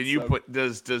 dude. Can you put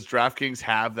does DraftKings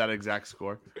have that exact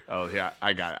score? Oh yeah,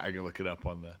 I got it. I can look it up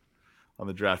on the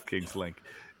DraftKings link.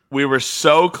 We were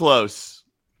so close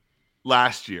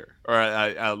last year or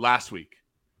last week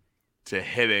to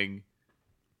hitting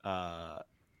that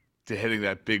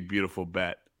big beautiful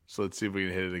bet. So let's see if we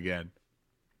can hit it again.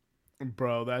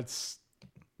 Bro, that's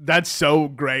so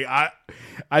great. I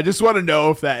just want to know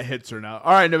if that hits or not.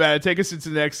 All right, Nevada, take us into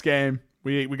the next game.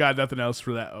 We got nothing else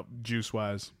for that juice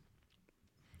wise.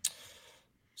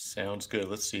 Sounds good.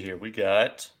 Let's see here. We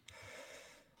got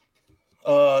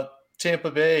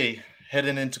Tampa Bay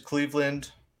heading into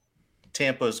Cleveland.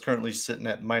 Tampa is currently sitting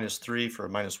at -3 for a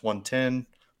 -110.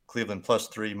 Cleveland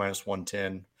 +3,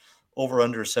 -110. Over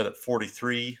under set at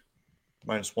 43,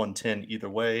 -110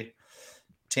 either way.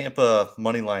 Tampa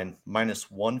money line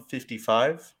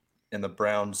 -155, and the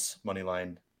Browns money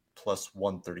line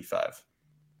 +135.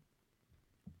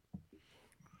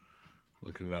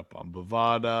 Looking it up on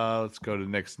Bovada. Let's go to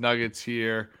Nick's Nuggets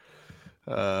here.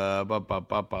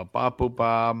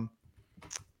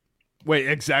 Wait,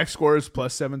 exact score is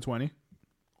 +720,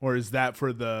 or is that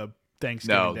for the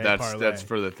Thanksgiving Day parlay? No, that's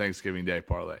for the Thanksgiving Day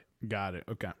parlay. Got it.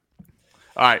 Okay.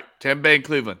 All right, Tampa Bay and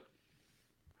Cleveland.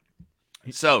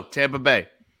 So Tampa Bay,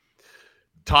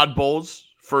 Todd Bowles,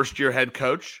 first-year head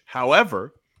coach.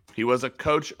 However, he was a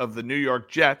coach of the New York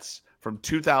Jets from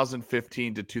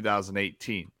 2015 to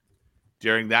 2018.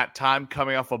 During that time,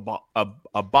 coming off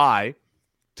a bye,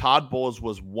 Todd Bowles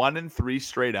was 1-3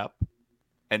 straight up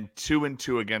and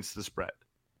 2-2 against the spread.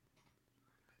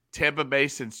 Tampa Bay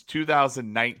since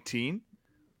 2019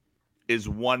 is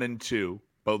 1-2,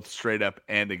 both straight up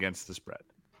and against the spread.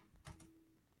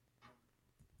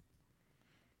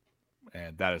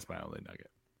 And that is my only nugget.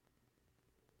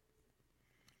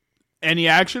 Any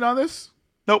action on this?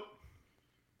 Nope.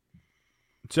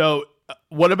 So,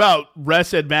 what about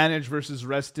rest advantage versus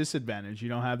rest disadvantage? You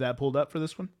don't have that pulled up for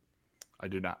this one? I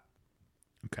do not.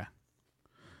 Okay.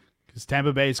 Because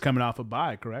Tampa Bay is coming off a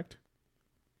bye, correct?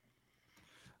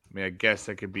 I mean, I guess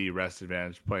that could be rest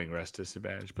advantage, playing rest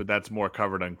disadvantage, but that's more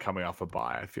covered on coming off a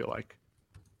bye, I feel like.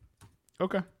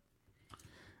 Okay.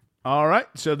 All right.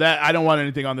 So that I don't want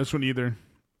anything on this one either.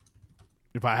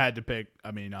 If I had to pick,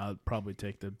 I mean, I'll probably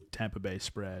take the Tampa Bay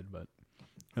spread, but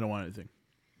I don't want anything.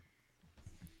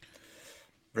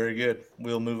 Very good.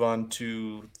 We'll move on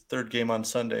to third game on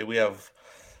Sunday. We have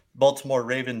Baltimore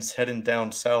Ravens heading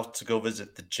down south to go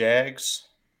visit the Jags.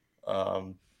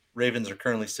 Ravens are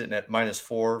currently sitting at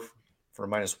 -4 for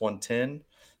 -110.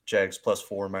 Jags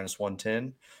 +4,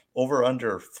 -110. Over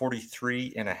under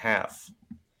 43.5.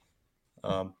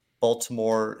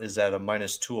 Baltimore is at a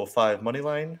 -205 money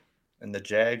line, and the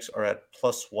Jags are at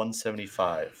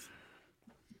 +175.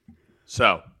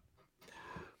 So,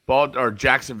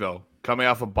 Jacksonville coming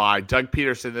off a bye. Doug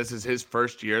Peterson, this is his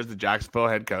first year as the Jacksonville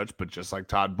head coach, but just like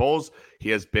Todd Bowles, he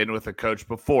has been with a coach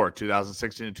before,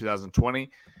 2016 and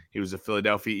 2020. He was a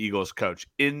Philadelphia Eagles coach.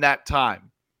 In that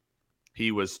time,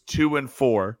 he was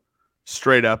 2-4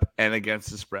 straight up and against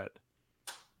the spread.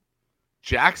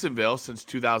 Jacksonville, since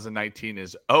 2019,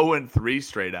 is 0-3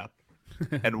 straight up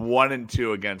and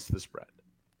 1-2 against the spread.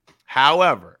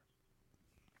 However,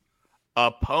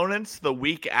 opponents the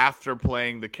week after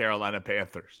playing the Carolina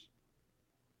Panthers,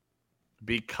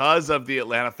 because of the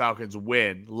Atlanta Falcons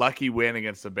lucky win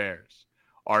against the Bears,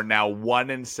 are now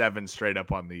 1-7 straight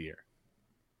up on the year.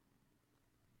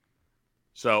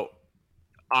 So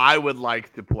I would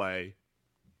like to play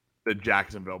the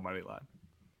Jacksonville money line.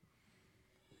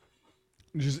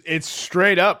 It's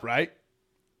straight up, right?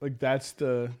 Like that's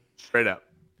the Straight up.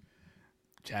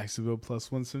 Jacksonville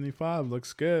 +175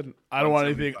 looks good. I don't want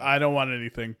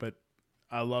anything, but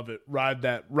I love it. Ride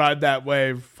that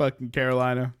wave, fucking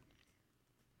Carolina.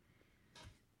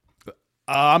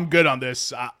 I'm good on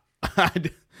this. Yeah, I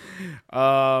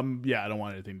don't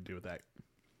want anything to do with that.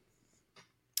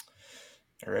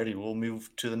 Alrighty, we'll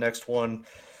move to the next one.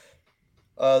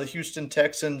 The Houston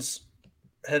Texans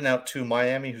heading out to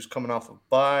Miami, who's coming off a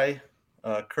bye.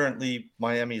 Currently,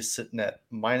 Miami is sitting at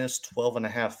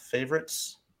 -12.5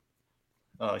 favorites.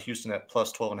 Houston at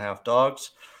 +12.5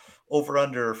 dogs.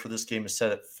 Over/under for this game is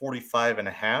set at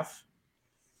 45.5.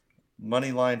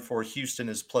 Money line for Houston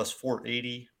is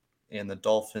 +480, and the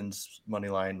Dolphins money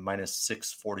line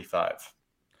 -645.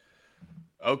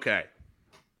 Okay.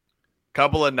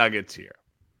 Couple of nuggets here.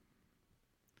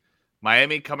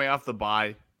 Miami coming off the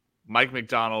bye. Mike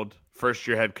McDonald,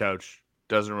 first-year head coach,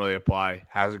 doesn't really apply,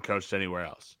 hasn't coached anywhere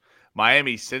else.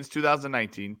 Miami, since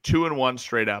 2019, 2-1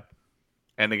 straight up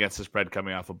and against the spread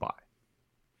coming off a bye.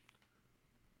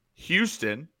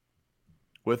 Houston,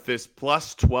 with this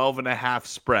 +12.5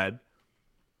 spread,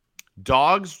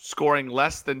 dogs scoring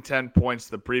less than 10 points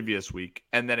the previous week,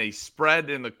 and then a spread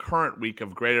in the current week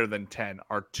of greater than 10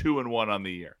 are 2-1 on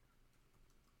the year.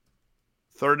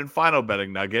 Third and final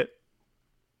betting nugget.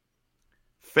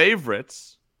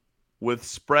 Favorites with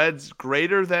spreads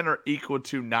greater than or equal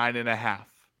to 9.5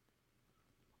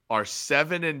 are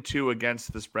 7-2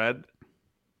 against the spread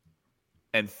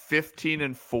and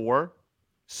 15-4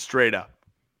 straight up.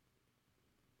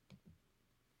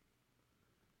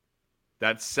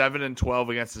 That's 7-12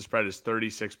 against the spread is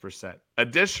 36%.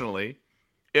 Additionally,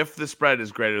 if the spread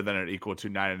is greater than or equal to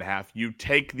 9.5, you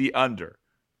take the under.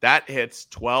 That hits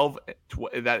 12.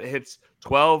 That hits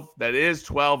 12. That is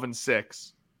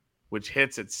 12-6, which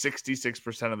hits at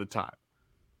 66% of the time.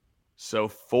 So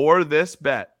for this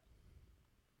bet,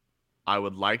 I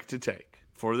would like to take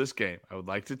for this game. I would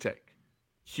like to take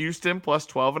Houston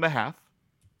 +12.5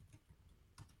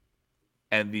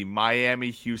 and the Miami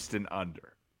Houston under.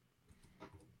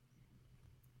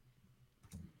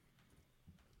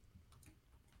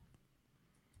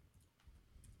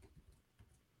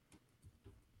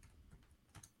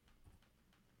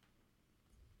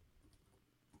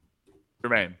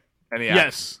 Jermaine, any action?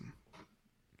 Yes.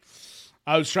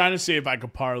 I was trying to see if I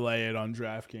could parlay it on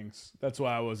DraftKings. That's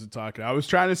why I wasn't talking. I was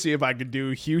trying to see if I could do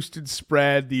Houston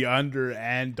spread, the under,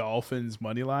 and Dolphins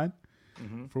money line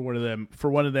for one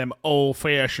of them old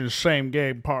fashioned same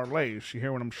game parlays. You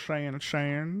hear what I'm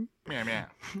saying? Yeah.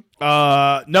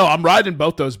 No, I'm riding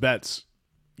both those bets.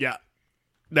 Yeah.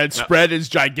 That spread is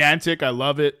gigantic. I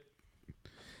love it.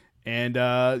 And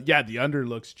the under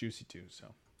looks juicy too.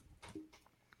 So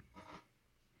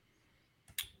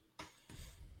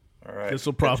All right. this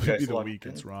will probably Guys be the locked week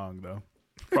in? it's wrong, though.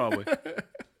 Probably.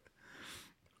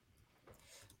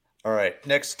 All right.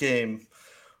 Next game,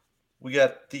 we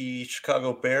got the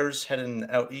Chicago Bears heading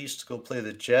out east to go play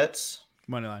the Jets.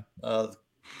 Money line.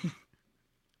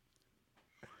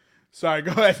 Sorry,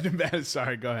 go ahead, Nevada.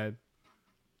 Sorry, go ahead.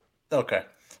 Okay.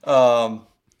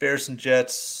 Bears and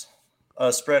Jets.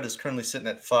 Spread is currently sitting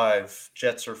at 5.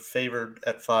 Jets are favored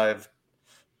at 5,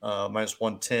 minus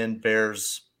 110.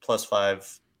 Bears plus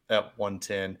 5 at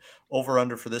 110. Over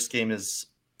under for this game is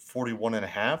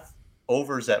 41.5.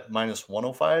 Over is at minus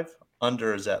 105.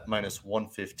 Under is at minus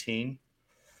 115.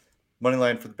 Money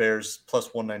line for the Bears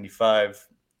plus 195.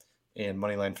 And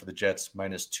money line for the Jets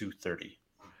minus 230.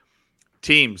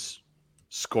 Teams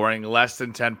scoring less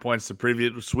than 10 points the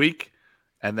previous week,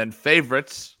 and then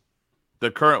favorites the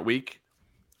current week,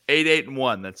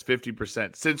 8-8-1. That's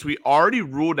 50%. Since we already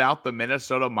ruled out the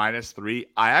Minnesota -3,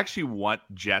 I actually want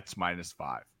Jets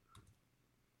 -5.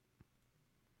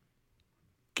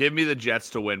 Give me the Jets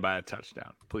to win by a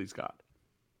touchdown, please God.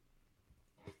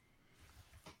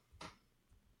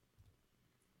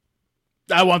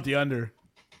 I want the under.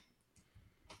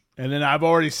 And then I've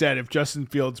already said if Justin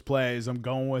Fields plays, I'm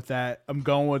going with that. I'm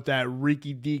going with that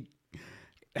Ricky Deek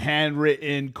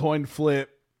handwritten coin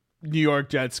flip New York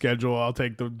Jets schedule. I'll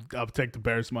take the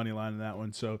Bears money line in that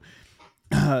one. So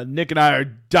Nick and I are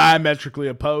diametrically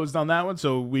opposed on that one.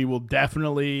 So we will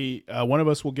definitely one of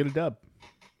us will get a dub.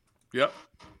 Yep.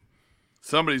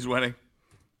 Somebody's winning.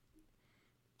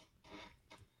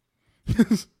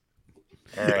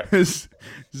 All right. Is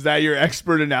that your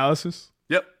expert analysis?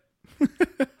 Yep.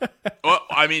 Well,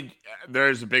 I mean,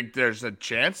 there's a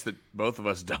chance that both of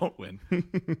us don't win,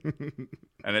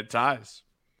 and it ties.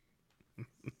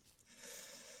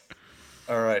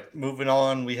 All right, moving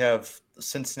on, we have the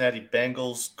Cincinnati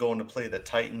Bengals going to play the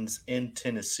Titans in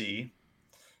Tennessee.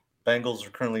 Bengals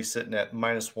are currently sitting at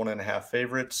minus 1.5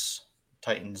 favorites.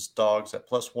 Titans dogs at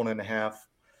plus 1.5.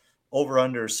 Over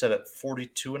under is set at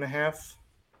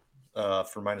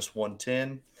 42.5 for minus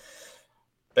 110.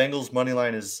 Bengals money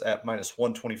line is at minus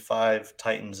 125.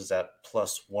 Titans is at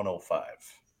plus 105.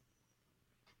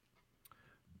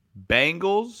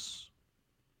 Bengals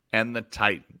and the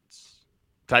Titans.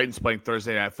 Titans playing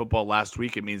Thursday Night Football last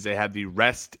week. It means they had the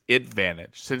rest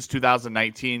advantage. Since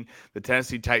 2019, the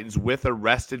Tennessee Titans with a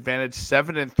rest advantage,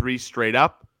 7-3 straight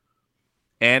up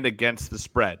and against the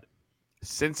spread.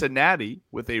 Cincinnati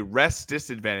with a rest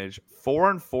disadvantage,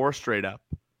 4-4 straight up,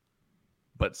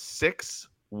 but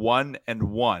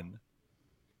 6-1-1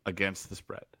 against the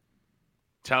spread.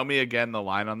 Tell me again the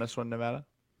line on this one, Nevada.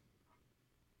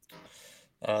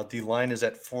 The line is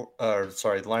at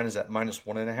the line is at minus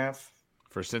 1.5.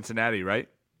 For Cincinnati, right?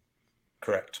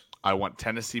 Correct. I want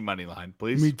Tennessee money line,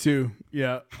 please. Me too.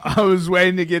 Yeah. I was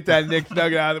waiting to get that Nick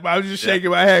nugget out of it. I was just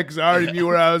shaking my head because I already knew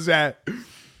where I was at.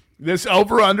 This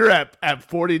over-under at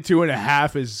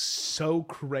 42.5 is so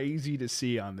crazy to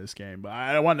see on this game. But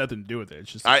I don't want nothing to do with it.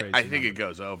 It's just I think it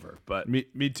goes over, but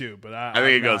me too. But I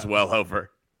think it goes well over.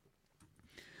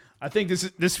 I think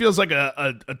this feels like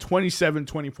a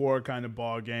 27-24 kind of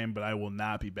ball game, but I will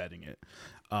not be betting it.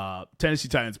 Tennessee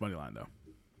Titans money line though.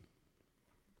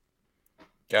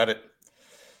 Got it.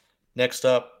 Next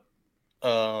up,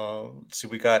 let's see,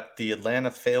 we got the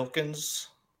Atlanta Falcons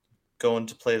going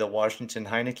to play the Washington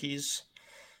Heinekes.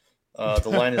 The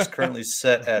line is currently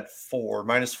set at 4,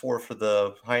 minus 4 for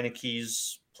the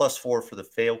Heinekes, plus 4 for the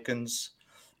Falcons.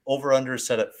 Over under is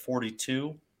set at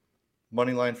 42.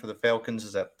 Money line for the Falcons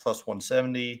is at plus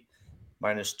 170,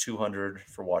 minus 200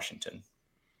 for Washington.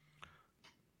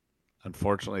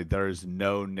 Unfortunately, there is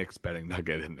no Knicks betting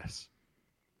nugget in this.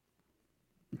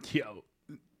 Yo,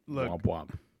 look. Womp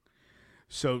womp.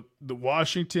 So the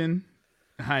Washington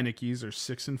Heinekes are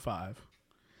 6-5,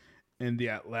 and the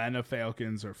Atlanta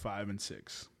Falcons are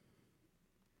 5-6.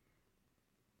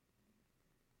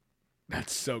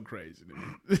 That's so crazy to me.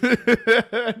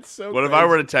 That's so. What crazy. if I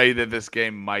were to tell you that this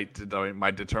game might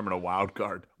determine a wild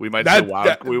card? We might That- see a wild.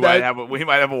 that- we that-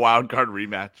 might have a wild card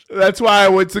rematch. That's why I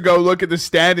went to go look at the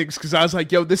standings because I was like,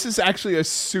 "Yo, this is actually a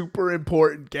super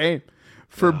important game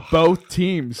for both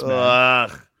teams, man."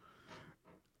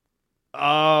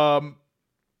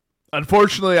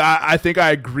 Unfortunately, I think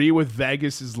I agree with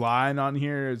Vegas's line on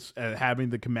here as having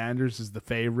the Commanders as the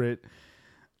favorite.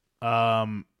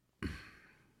 I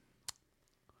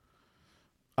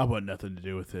want nothing to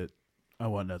do with it.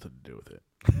 I'm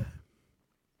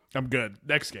good.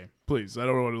 Next game, please. I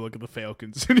don't want to look at the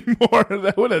Falcons anymore.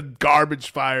 What a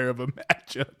garbage fire of a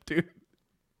matchup, dude.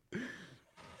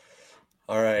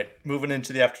 All right, moving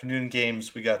into the afternoon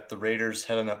games, we got the Raiders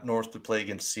heading up north to play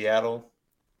against Seattle.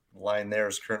 The line there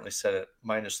is currently set at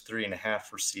 -3.5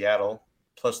 for Seattle,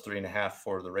 +3.5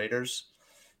 for the Raiders.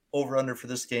 Over under for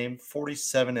this game,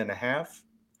 47.5.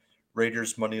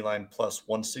 Raiders money line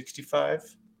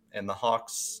 +165, and the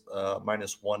Hawks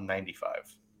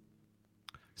 -195.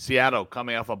 Seattle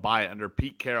coming off a bye under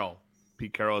Pete Carroll.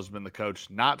 Pete Carroll has been the coach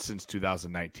not since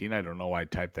 2019. I don't know why I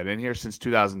typed that in here. Since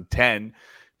 2010,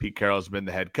 Pete Carroll has been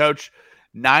the head coach.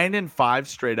 9-5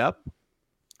 straight up,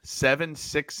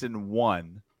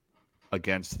 7-6-1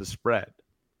 against the spread.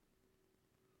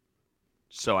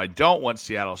 So I don't want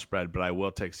Seattle spread, but I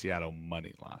will take Seattle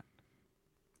money line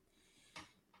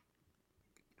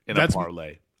in a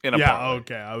parlay. Parlay.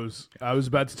 Okay. I was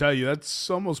about to tell you that's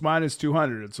almost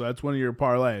 -200, so that's one of your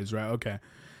parlays, right? Okay.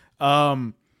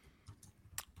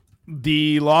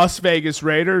 The Las Vegas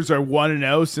Raiders are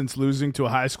 1-0 since losing to a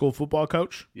high school football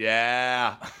coach.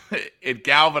 Yeah, it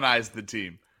galvanized the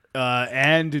team.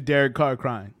 And Derek Carr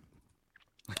crying.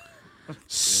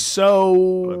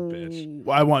 So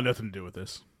I want nothing to do with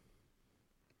this.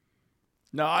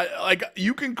 No,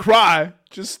 you can cry,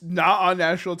 just not on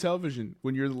national television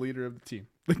when you're the leader of the team.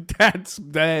 That's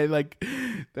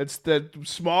the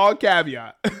small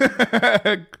caveat.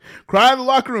 Cry in the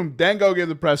locker room, then go give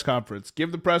the press conference.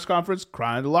 Give the press conference,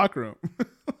 cry in the locker room.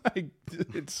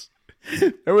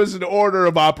 There was an order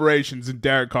of operations, and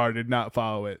Derek Carr did not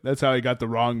follow it. That's how he got the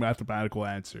wrong mathematical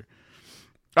answer.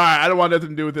 All right, I don't want nothing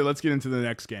to do with it. Let's get into the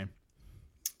next game.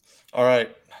 All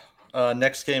right.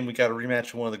 Next game, we got a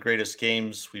rematch of one of the greatest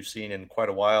games we've seen in quite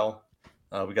a while.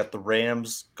 We got the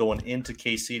Rams going into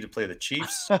KC to play the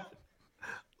Chiefs. A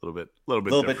little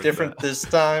bit different this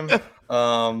time.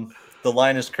 The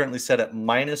line is currently set at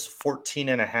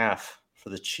 -14.5 for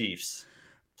the Chiefs,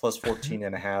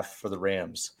 +14.5 for the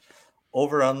Rams.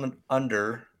 Over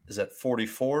under is at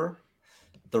 44.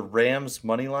 The Rams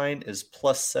money line is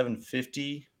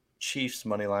 +750. Chiefs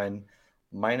money line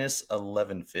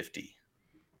 -1150.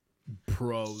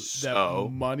 Bro, that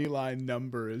money line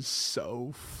number is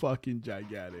so fucking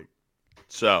gigantic.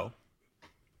 So,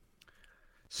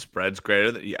 spread's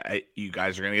greater than you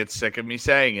guys are gonna get sick of me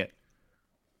saying it.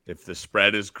 If the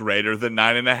spread is greater than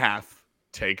 9.5,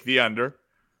 take the under.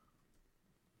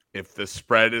 If the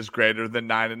spread is greater than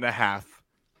 9.5,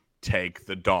 take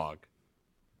the dog.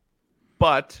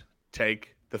 But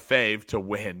take the fave to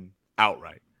win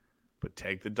outright. But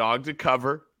take the dog to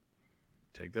cover.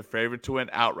 Take the favorite to win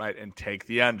outright and take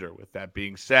the under. With that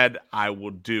being said, I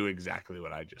will do exactly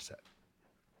what I just said.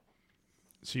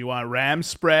 So you want Rams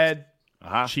spread,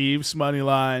 Chiefs money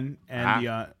line, and the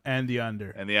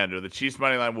under. And the under. The Chiefs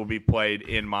money line will be played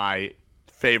in my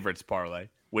favorites parlay,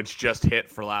 which just hit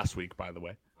for last week, by the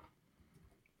way.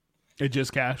 It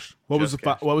just cashed. What was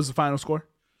the final score?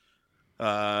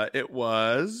 It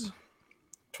was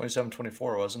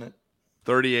 27-24, wasn't it?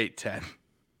 38-10.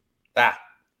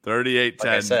 38-10.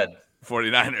 Like I said.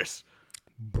 49ers.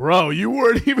 Bro, you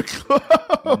weren't even close.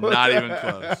 Not even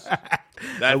close.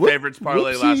 That favorites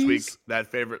parlay last week.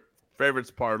 That favorites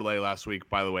parlay last week,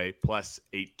 by the way,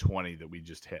 +820 that we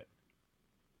just hit.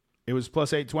 It was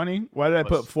 +820? Why did I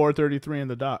put 433 in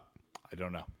the dot? I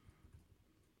don't know.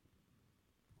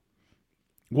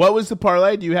 What was the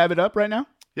parlay? Do you have it up right now?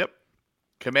 Yep.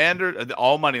 Commander,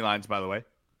 all money lines, by the way.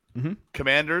 Mm-hmm.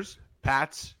 Commanders,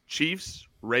 Pats, Chiefs,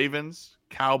 Ravens,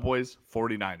 Cowboys,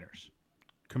 49ers.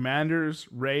 Commanders,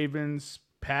 Ravens,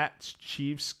 Pats,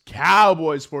 Chiefs,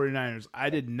 Cowboys, 49ers. I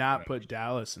did not put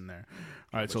Dallas in there.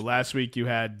 All right, so last week you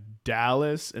had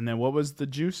Dallas, and then what was the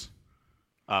juice?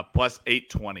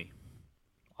 +820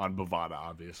 on Bovada,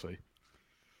 obviously.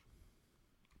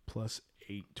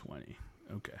 +820.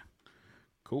 Okay.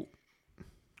 Cool.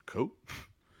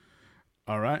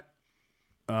 All right.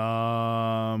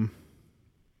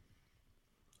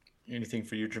 Anything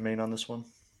for you, Jermaine, on this one?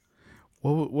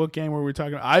 What game were we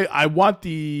talking about? I want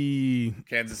the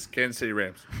Kansas City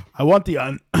Rams. I want the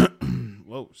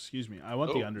Whoa, excuse me. I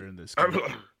want the under in this game.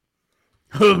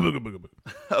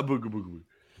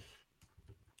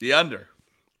 The under.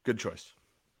 Good choice.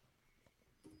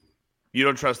 You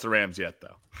don't trust the Rams yet,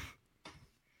 though.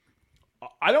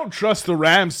 I don't trust the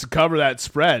Rams to cover that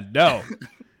spread. No.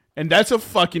 And that's a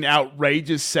fucking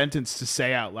outrageous sentence to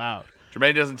say out loud.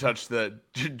 Jermaine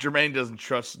doesn't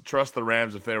trust the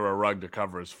Rams if they were a rug to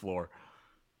cover his floor.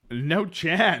 No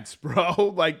chance,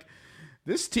 bro. Like,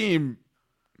 this team,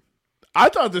 I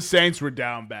thought the Saints were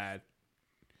down bad.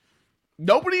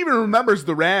 Nobody even remembers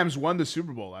the Rams won the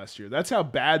Super Bowl last year. That's how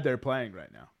bad they're playing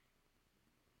right now.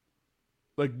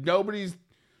 Like,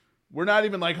 we're not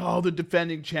even like, the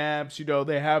defending champs,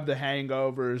 they have the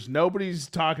hangovers. Nobody's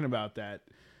talking about that.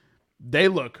 they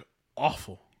look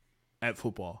awful at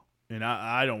football. And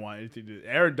I don't want anything to.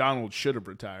 Aaron Donald should have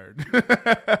retired.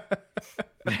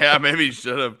 Yeah, maybe he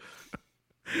should have.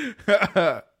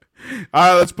 All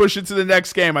right, let's push into the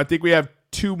next game. I think we have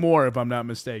 2 more, if I'm not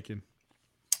mistaken.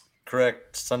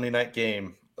 Correct. Sunday night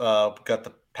game. We got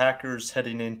the Packers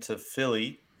heading into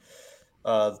Philly.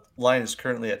 Line is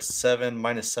currently at 7,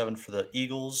 -7 for the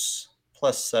Eagles,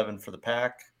 +7 for the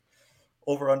Pack.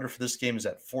 Over-under for this game is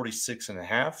at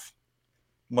 46.5.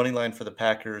 Money line for the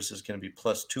Packers is going to be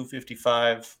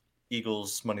 +255.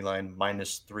 Eagles money line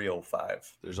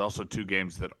 -305. There's also 2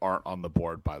 games that aren't on the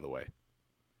board, by the way.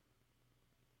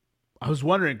 I was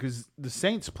wondering because the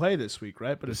Saints play this week,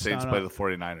 right? But The it's Saints not play on, the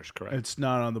 49ers, correct? It's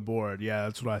not on the board. Yeah,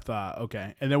 that's what I thought.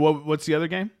 Okay, and then what's the other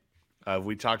game? Have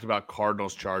we talked about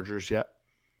Cardinals-Chargers yet?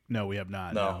 No, we have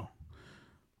not. No. No,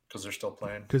 Because they're still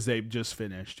playing. because they just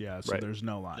finished. Yeah, so Right. there's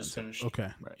no lines. Just finished.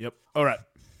 Okay. Right. Yep. All right.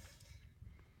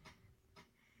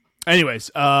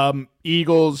 Anyways,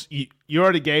 Eagles. You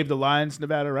already gave the Lions,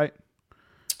 Nevada, right?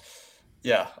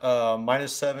 Yeah.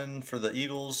 -7 for the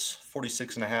Eagles,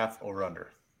 46.5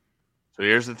 over-under. So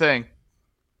here's the thing.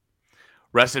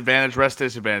 Rest advantage, rest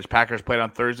disadvantage. Packers played on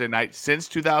Thursday night. Since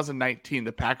 2019,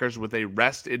 the Packers with a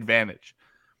rest advantage.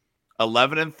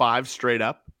 11-5 straight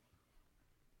up.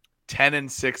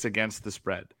 10-6 against the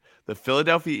spread. The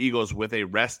Philadelphia Eagles with a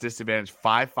rest disadvantage.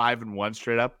 5-5-1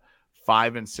 straight up.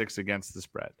 5-6 against the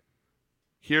spread.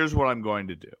 Here's what I'm going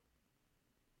to do.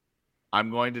 I'm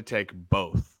going to take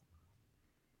both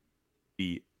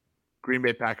the Green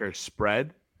Bay Packers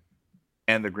spread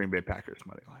and the Green Bay Packers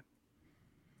money line.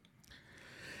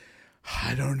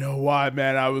 I don't know why,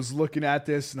 man. I was looking at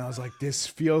this and I was like, this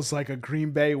feels like a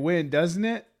Green Bay win, doesn't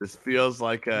it? This feels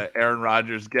like a Aaron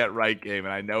Rodgers get right game,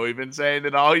 and I know we've been saying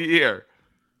it all year.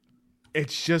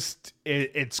 It's just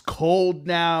it's cold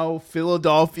now.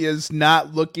 Philadelphia's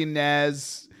not looking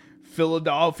as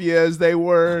Philadelphia as they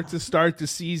were to start the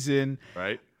season.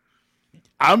 Right?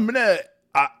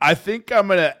 I think I'm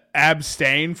gonna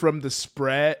abstain from the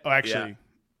spread. Oh, actually,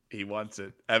 He wants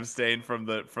it. Abstain from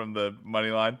the money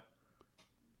line.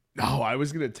 no, I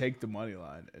was gonna take the money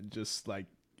line and just like,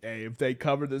 hey, if they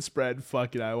cover the spread,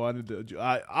 fuck it. I wanted to.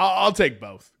 I'll take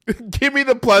both. Give me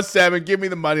the +7. Give me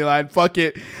the money line. Fuck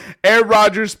it. Aaron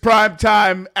Rodgers prime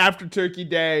time after Turkey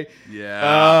Day. Yeah.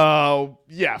 Oh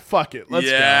yeah, fuck it. Let's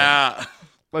yeah. go.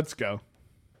 Let's go.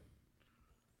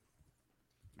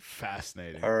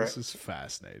 Fascinating. All right. This is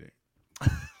fascinating.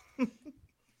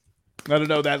 I don't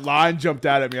know. That line jumped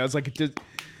out at me. I was like,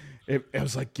 it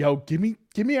was like, yo, give me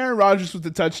Aaron Rodgers with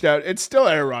the touchdown. It's still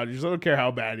Aaron Rodgers. I don't care how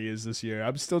bad he is this year.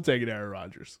 I'm still taking Aaron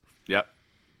Rodgers. Yep.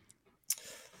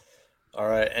 All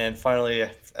right. And finally,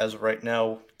 as of right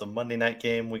now, the Monday night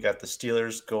game, we got the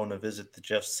Steelers going to visit the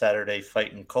Jeff Saturday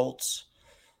Fighting Colts.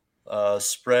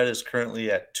 Spread is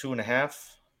currently at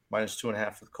 2.5.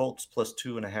 -2.5 for the Colts,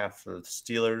 +2.5 for the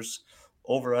Steelers.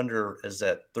 Over-under is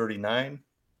at 39.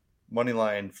 Money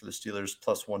line for the Steelers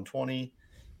 +120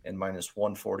 and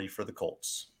 -140 for the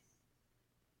Colts.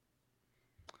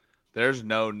 There's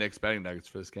no Knicks betting nuggets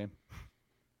for this game.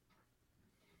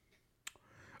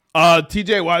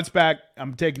 TJ Watt's back.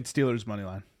 I'm taking Steelers money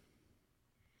line.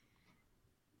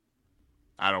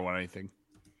 I don't want anything.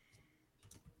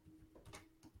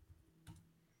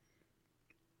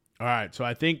 All right, so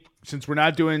I think since we're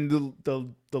not doing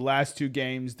the last 2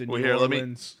 games, the New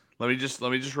Orleans. Let me just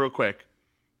real quick,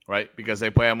 right? Because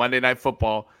they play on Monday Night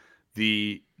Football.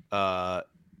 The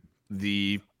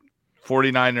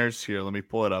 49ers here. Let me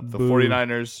pull it up. The Boo.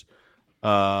 49ers.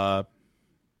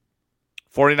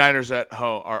 49ers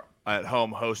at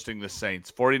home hosting the Saints.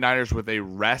 49ers with a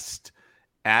rest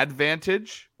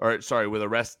advantage, with a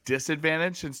rest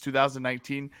disadvantage since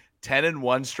 2019.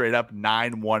 10-1 straight up,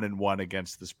 9-1-1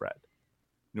 against the spread.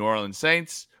 New Orleans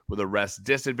Saints with a rest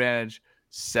disadvantage,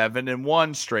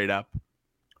 7-1 straight up,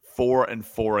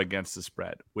 4-4 against the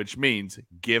spread, which means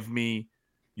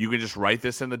you can just write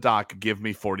this in the doc, give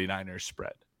me 49ers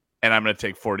spread. And I'm going to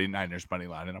take 49ers money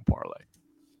line in a parlay.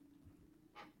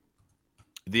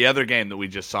 The other game that we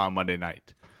just saw on Monday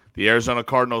night, the Arizona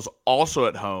Cardinals also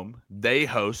at home. They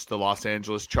host the Los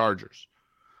Angeles Chargers.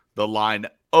 The line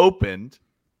opened.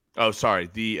 Oh, sorry.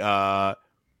 The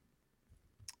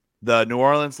New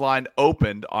Orleans line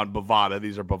opened on Bovada.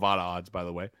 These are Bovada odds, by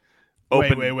the way.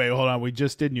 Wait. Hold on. We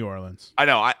just did New Orleans. I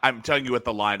know. I'm telling you what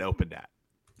the line opened at.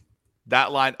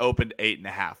 That line opened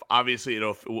 8.5. Obviously,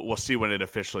 we'll see when it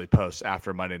officially posts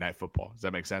after Monday Night Football. Does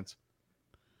that make sense?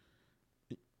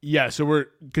 Yeah. So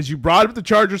because you brought up the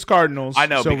Chargers Cardinals. I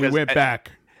know. So we went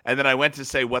back. And then I went to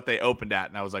say what they opened at,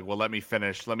 and I was like, "Well, let me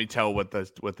finish. Let me tell what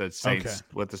the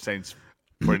Saints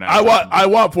 49ers. I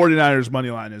want 49ers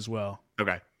money line as well.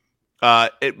 Okay.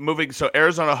 So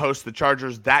Arizona hosts the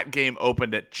Chargers. That game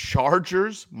opened at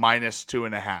Chargers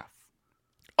 -2.5.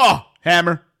 Oh,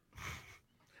 hammer.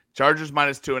 Chargers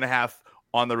 -2.5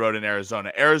 on the road in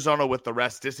Arizona. Arizona with the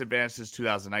rest disadvantaged since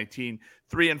 2019,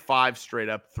 3-5 straight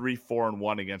up,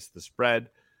 3-4-1 against the spread.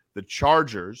 The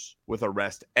Chargers with a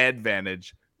rest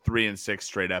advantage, 3-6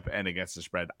 straight up and against the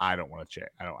spread. I don't want to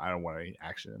check. I don't want any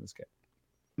action in this game.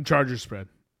 Chargers spread.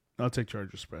 I'll take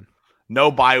Chargers spread.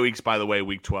 No bye weeks, by the way,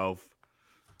 week 12.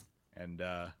 And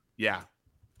yeah.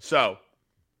 So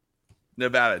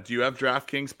Nevada, do you have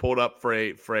DraftKings pulled up for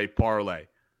a parlay?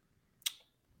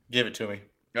 Give it to me.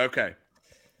 Okay.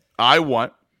 I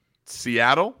want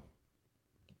Seattle,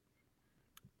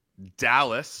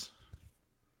 Dallas.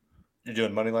 You're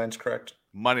doing money lines, correct?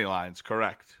 Money lines,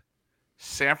 correct.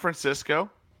 San Francisco.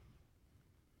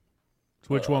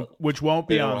 Which won't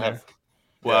be on there.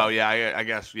 Well, yeah, I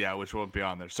guess, yeah, which won't be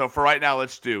on there. So for right now,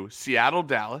 let's do Seattle,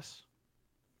 Dallas,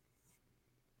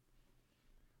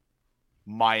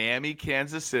 Miami,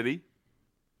 Kansas City,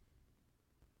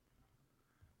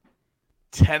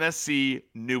 Tennessee,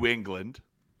 New England,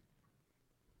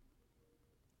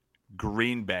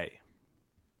 Green Bay.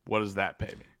 What does that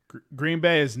pay me? Green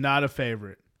Bay is not a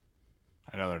favorite.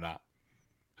 I know they're not.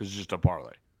 This is just a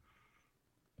parlay.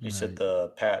 You said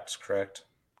the Pats, correct?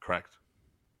 Correct.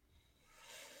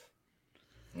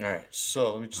 All right,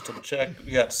 so let me just double check.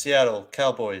 We got Seattle,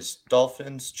 Cowboys,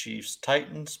 Dolphins, Chiefs,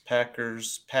 Titans,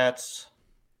 Packers, Pats.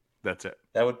 That's it.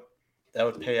 That would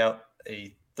pay out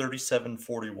a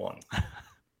 37-41.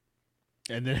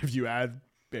 And then if you add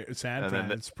San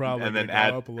Fran, it's probably and then go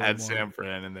up a little add more. San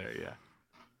Fran in there, yeah.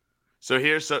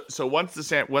 So once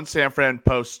San Fran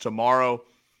posts tomorrow,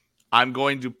 I'm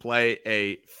going to play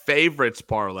a favorites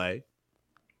parlay.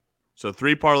 So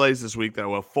 3 parlays this week.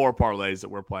 4 parlays that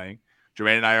we're playing.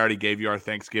 Jermaine and I already gave you our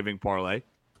Thanksgiving parlay,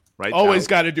 right? Always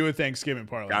got to do a Thanksgiving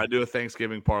parlay. Got to do a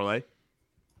Thanksgiving parlay,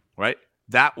 right?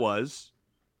 That was,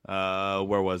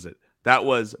 where was it? That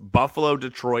was Buffalo,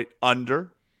 Detroit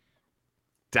under,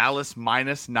 Dallas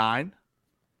 -9,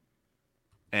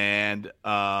 and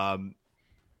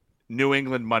New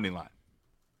England money line.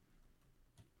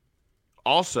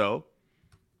 Also,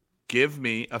 give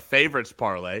me a favorites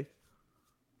parlay.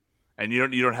 And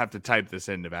you don't have to type this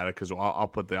in, Nevada, because I'll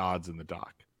put the odds in the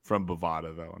doc from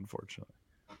Bovada, though, unfortunately.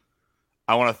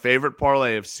 I want a favorite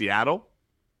parlay of Seattle,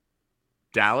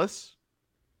 Dallas,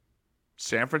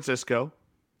 San Francisco,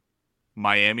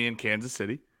 Miami, and Kansas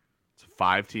City. It's a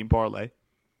 5-team parlay.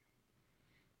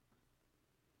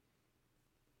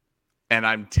 And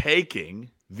I'm taking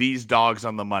these dogs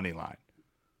on the money line.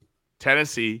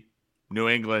 Tennessee, New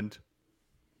England,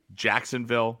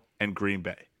 Jacksonville, and Green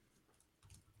Bay.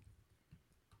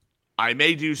 I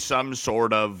may do some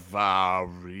sort of,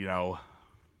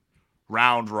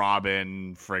 round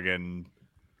robin friggin'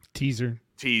 teaser,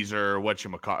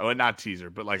 whatchamacallit. Well, not teaser,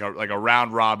 but like a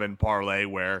round robin parlay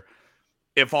where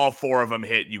if all 4 of them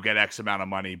hit, you get X amount of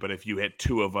money. But if you hit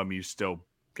 2 of them, you still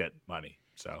get money.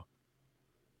 So,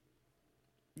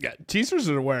 yeah,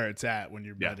 teasers are where it's at when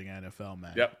you're betting NFL,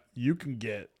 man. Yep.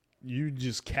 You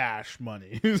just cash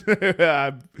money.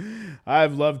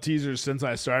 I've loved teasers since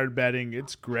I started betting.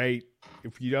 It's great.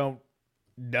 If you don't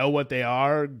know what they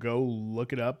are, go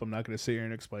look it up. I'm not going to sit here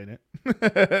and explain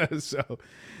it. So,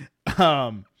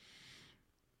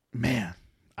 man,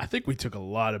 I think we took a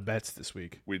lot of bets this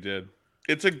week. We did.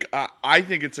 I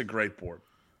think it's a great board.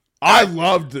 I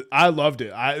loved it.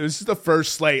 This is the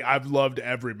first slate I've loved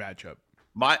every matchup.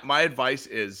 My advice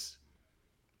is,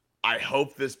 I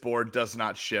hope this board does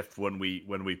not shift when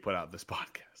we put out this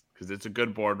podcast, because it's a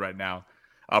good board right now.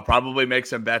 I'll probably make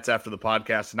some bets after the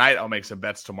podcast tonight. I'll make some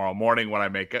bets tomorrow morning when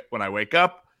I wake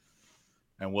up,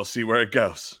 and we'll see where it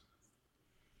goes.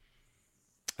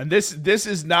 And this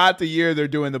is not the year they're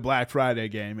doing the Black Friday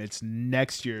game. It's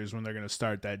next year is when they're going to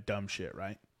start that dumb shit,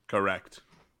 right? Correct.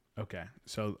 Okay,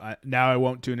 so now I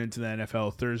won't tune into the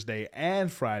NFL Thursday and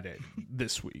Friday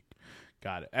this week.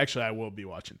 Got it. Actually, I will be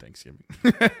watching Thanksgiving.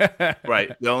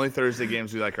 Right. The only Thursday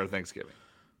games we like are Thanksgiving.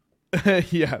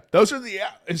 Yeah, those are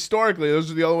historically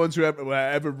those are the only ones who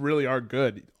ever really are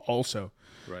good. Also,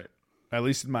 right. At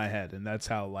least in my head, and that's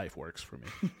how life works for me.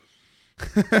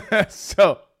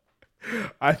 So,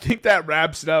 I think that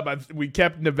wraps it up. We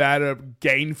kept Nevada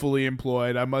gainfully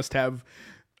employed. I must have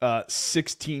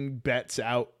 16 bets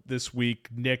out this week.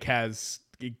 Nick has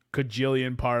a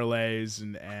cajillion parlays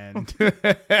and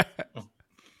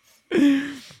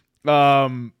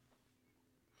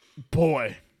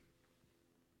boy.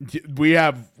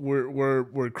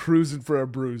 We're cruising for a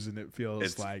bruising. It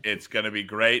feels like it's gonna be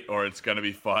great or it's gonna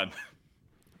be fun.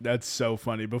 That's so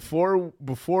funny. Before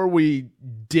we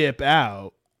dip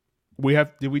out,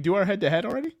 did we do our head to head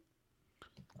already?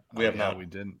 We have not. We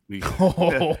didn't.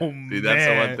 Oh See, man, that's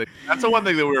the one thing. That's the one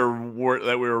thing that we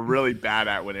were really bad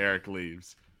at when Eric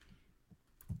leaves.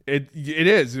 It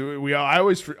is.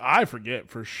 I forget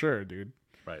for sure, dude.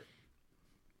 Right.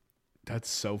 That's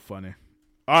so funny.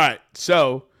 All right,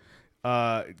 so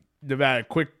Nevada,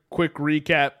 quick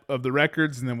recap of the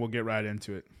records, and then we'll get right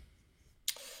into it.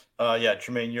 Yeah,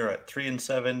 Jermaine, you're at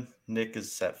 3-7. Nick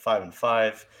is at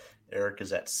 5-5. Eric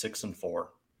is at 6-4.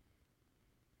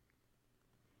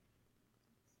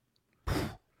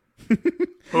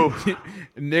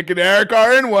 Nick and Eric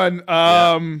are in one.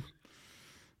 I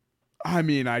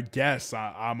mean, I guess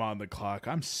I'm on the clock.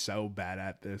 I'm so bad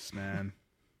at this, man.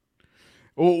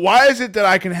 Well, why is it that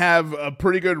I can have a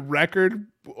pretty good record,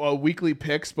 weekly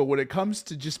picks, but when it comes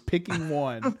to just picking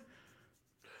one,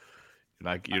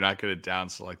 you're not good at down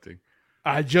selecting.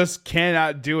 I just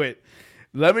cannot do it.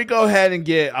 Let me go ahead and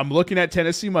I'm looking at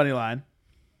Tennessee money line.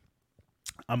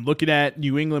 I'm looking at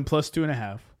New England plus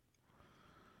 2.5.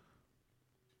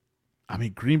 I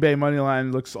mean, Green Bay money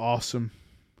line looks awesome.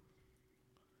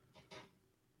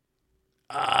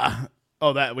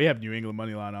 That we have New England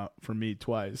money line out for me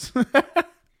twice.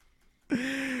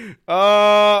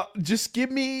 Just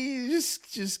give me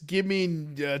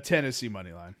Tennessee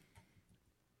money line.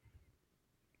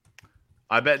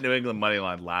 I bet New England money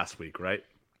line last week, right?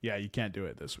 Yeah, you can't do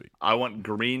it this week. I want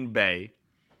Green Bay.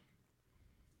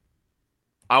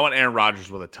 I want Aaron Rodgers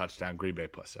with a touchdown. Green Bay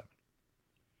plus 7.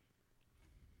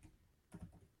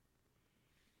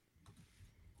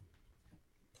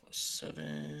 Plus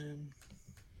 7.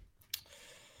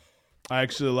 I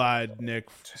actually lied, Nick.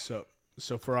 So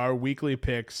for our weekly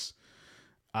picks,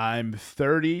 I'm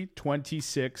 30,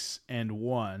 26, and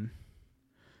 1,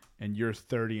 and you're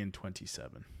 30 and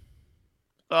 27.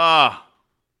 Liar.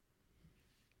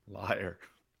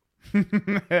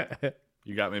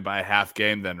 You got me by a half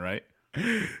game then, right?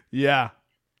 Yeah.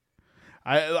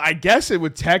 I guess it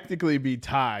would technically be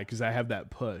tie because I have that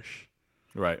push.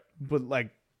 Right. But like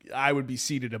I would be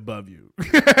seated above you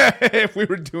if we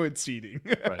were doing seating.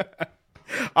 Right.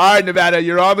 All right, Nevada,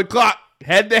 you're on the clock.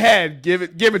 Head to head. Give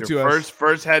it to us.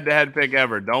 First head to head pick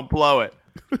ever. Don't blow it.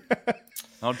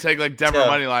 Don't take like Denver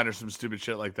money line or some stupid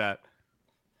shit like that.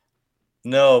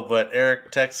 No, but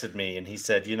Eric texted me and he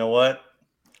said, "You know what?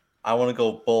 I want to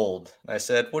go bold." I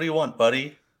said, "What do you want,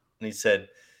 buddy?" And he said,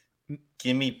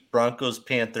 "Give me Broncos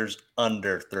Panthers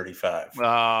under 35."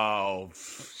 Oh,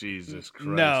 Jesus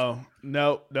Christ.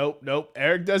 Nope.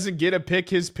 Eric doesn't get to pick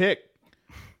his pick.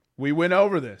 We went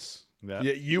over this. Yeah.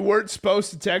 You weren't supposed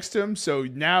to text him, so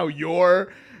now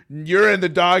you're in the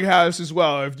doghouse as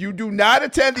well. If you do not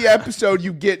attend the episode,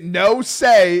 you get no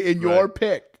say in your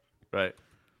pick. Right.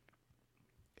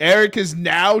 Eric has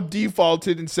now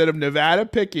defaulted instead of Nevada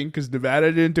picking because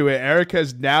Nevada didn't do it. Eric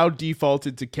has now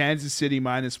defaulted to Kansas City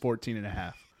minus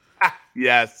 14.5.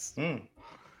 Yes.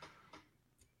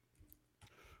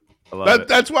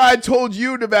 That's why I told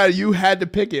you, Nevada, you had to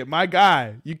pick it. My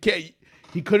guy, you can't.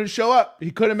 He couldn't show up. He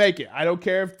couldn't make it. I don't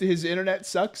care if his internet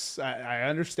sucks. I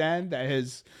understand that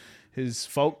his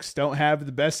folks don't have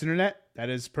the best internet. That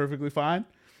is perfectly fine.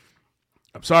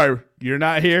 I'm sorry, you're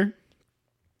not here.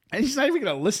 And he's not even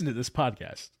going to listen to this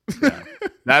podcast. Yeah.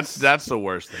 That's the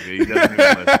worst thing. He doesn't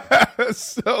even listen.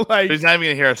 So like, he's not even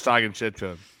going to hear us talking shit to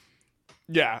him.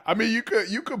 Yeah, I mean, you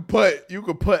could put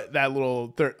that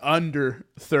little under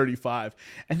 35,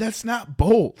 and that's not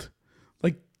bold.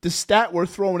 Like the stat we're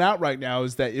throwing out right now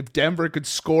is that if Denver could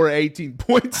score 18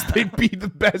 points, they'd be the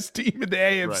best team in the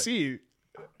AFC.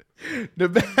 Right.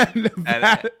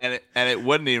 Nevada. And it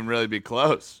wouldn't even really be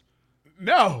close.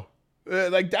 No.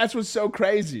 Like that's what's so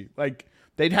crazy. Like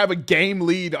they'd have a game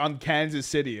lead on Kansas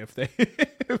City if they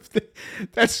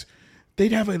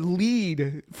they'd have a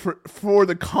lead for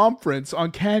the conference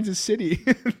on Kansas City.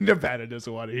 Nevada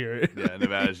doesn't want to hear it. Yeah,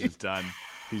 Nevada's just done.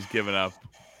 He's given up.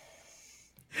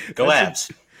 Go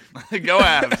Avs. Go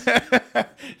Avs.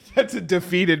 That's a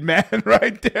defeated man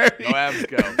right there. Go Avs,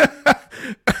 go.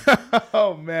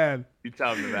 Oh man. You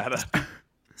tell him, Nevada.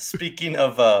 Speaking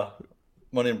of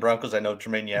Money in Broncos, I know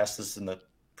Jermaine, you asked this in the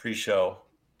pre-show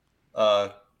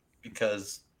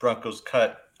because Broncos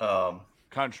cut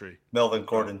Country Melvin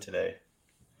Gordon today,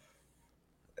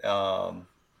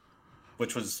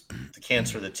 which was the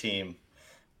cancer of the team.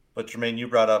 But Jermaine, you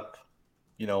brought up,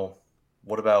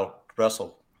 what about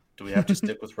Russell? Do we have to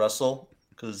stick with Russell?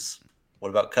 Because what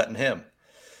about cutting him?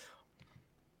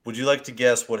 Would you like to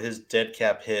guess what his dead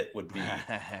cap hit would be?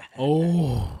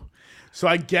 So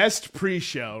I guessed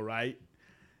pre-show, right?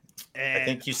 And I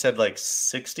think you said like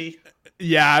 60.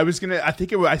 Yeah, I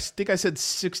think I said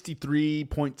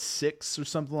 63.6 or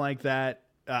something like that.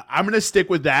 I'm gonna stick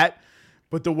with that,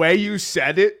 but the way you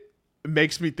said it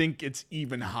makes me think it's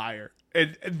even higher,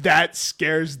 and that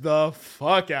scares the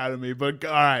fuck out of me. But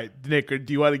all right, Nick,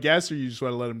 do you want to guess, or you just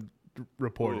want to let him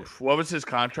report it? What was his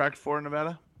contract for,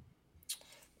 Nevada?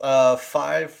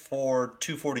 5 for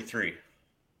 243.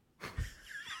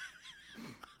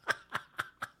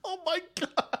 Oh my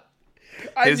god!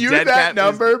 I His knew dead that cap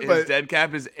number, his but dead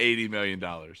cap is $80 million.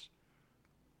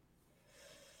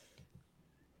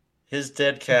 His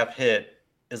dead cap hit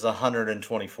is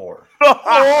 124.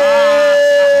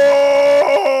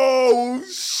 oh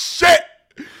shit!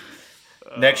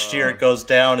 Next year it goes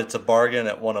down. It's a bargain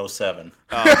at 107.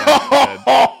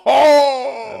 Oh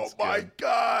That's my good.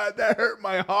 god, that hurt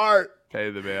my heart.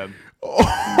 Pay the man.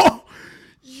 Oh,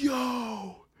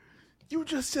 yo, you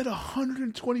just said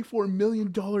 $124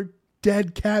 million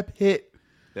dead cap hit.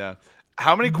 Yeah.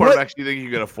 How many quarterbacks do you think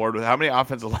you could afford with? How many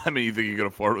offensive linemen do you think you could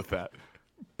afford with that?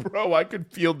 Bro, I could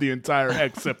field the entire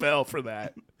XFL for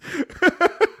that.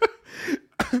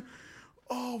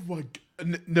 Oh my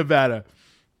god, Nevada.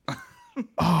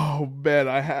 Oh man,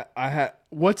 I had.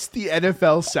 What's the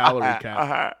NFL salary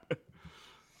cap?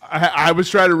 I was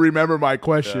trying to remember my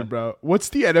question, bro. What's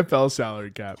the NFL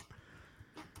salary cap?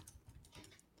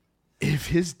 If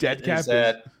his dead cap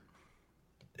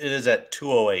It is at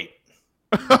 208.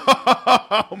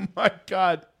 oh my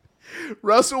god.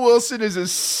 Russell Wilson is a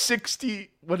 60.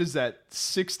 What is that?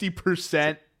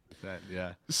 60%.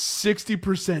 Yeah.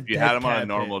 60%. You had him on a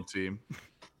normal team.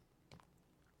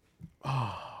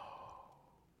 But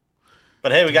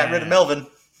hey, we got rid of Melvin.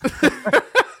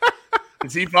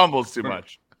 Because he fumbles too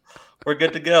much. We're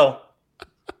good to go.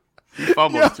 He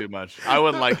fumbles too much. I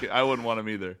wouldn't like it. I wouldn't want him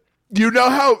either. You know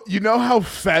how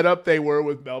fed up they were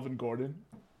with Melvin Gordon?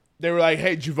 They were like,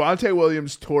 hey, Javonte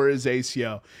Williams tore his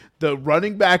ACL. The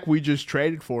running back we just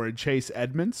traded for in Chase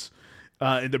Edmonds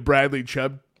in the Bradley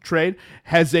Chubb trade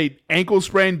has a ankle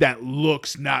sprain that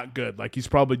looks not good. Like he's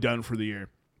probably done for the year.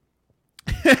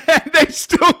 And they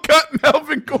still cut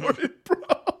Melvin Gordon, bro.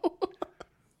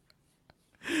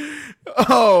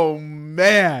 Oh,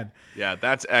 man. Yeah,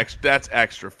 that's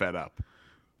extra fed up.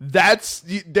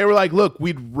 They were like, look,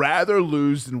 we'd rather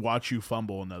lose than watch you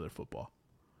fumble another football.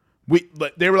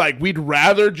 They were like, we'd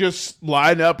rather just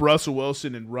line up Russell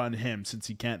Wilson and run him since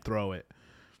he can't throw it.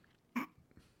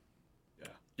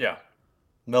 Yeah.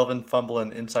 Melvin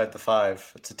fumbling inside the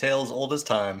 5. It's a tale as old as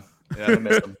time. Yeah. I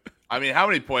miss him. I mean, how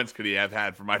many points could he have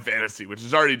had for my fantasy, which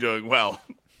is already doing well?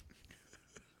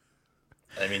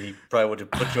 I mean, he probably would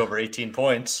have put you over 18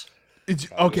 points.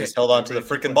 Okay. Just held on to the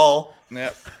freaking ball.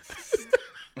 Yep.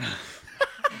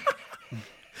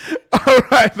 All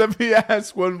right. Let me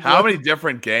ask one. How many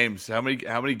different games? How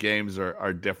many games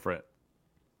are different?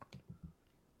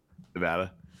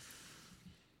 Nevada.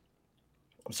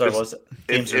 I'm sorry, what was it?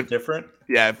 Games are if- different?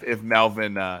 Yeah, if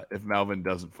Melvin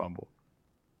doesn't fumble.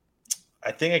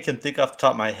 I think I can think off the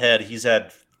top of my head. He's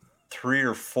had 3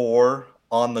 or 4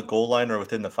 on the goal line or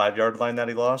within the 5-yard line that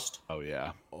he lost. Oh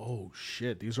yeah. Oh,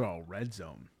 shit. These are all red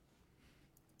zone.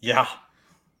 Yeah.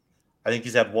 I think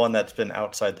he's had 1 that's been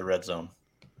outside the red zone.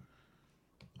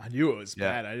 I knew it was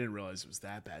Yeah. bad. I didn't realize it was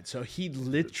that bad. So he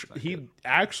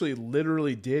actually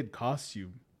literally did cost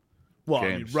you. Well, I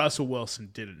mean, Games. Russell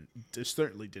Wilson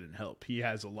certainly didn't help. He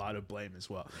has a lot of blame as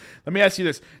well. Let me ask you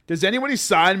this. Does anybody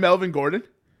sign Melvin Gordon?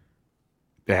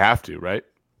 They have to, right?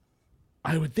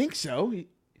 I would think so.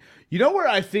 You know where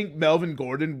I think Melvin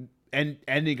Gordon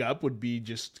ending up would be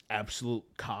just absolute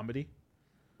comedy?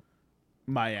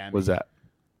 Miami. What's that?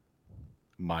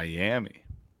 Miami.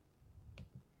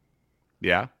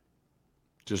 Yeah.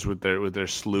 Just with their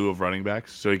slew of running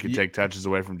backs, so he could take touches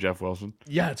away from Jeff Wilson.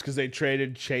 Yeah, it's because they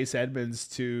traded Chase Edmonds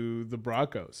to the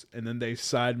Broncos, and then they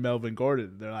signed Melvin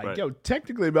Gordon. They're like, Right. yo,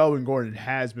 technically Melvin Gordon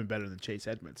has been better than Chase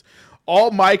Edmonds.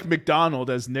 All Mike McDonald,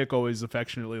 as Nick always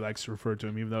affectionately likes to refer to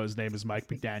him, even though his name is Mike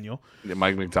McDaniel, Yeah,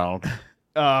 Mike McDonald.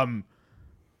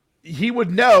 he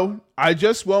would know, I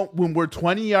just won't, when we're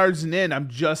 20 yards in, I'm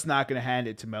just not going to hand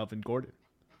it to Melvin Gordon.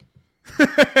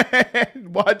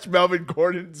 Watch Melvin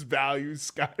Gordon's value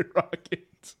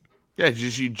skyrocket. Yeah,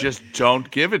 you just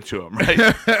don't give it to him,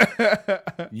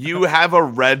 right? You have a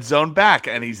red zone back,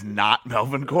 and he's not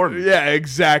Melvin Gordon. Yeah,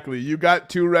 exactly. You got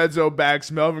 2 red zone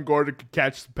backs. Melvin Gordon could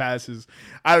catch the passes.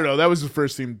 I don't know. That was the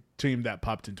first team that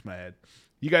popped into my head.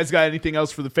 You guys got anything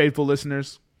else for the faithful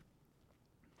listeners?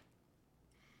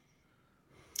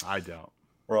 I don't.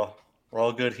 We're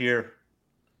all good here.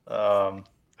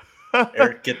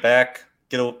 Eric, get back.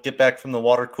 Get back from the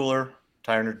water cooler.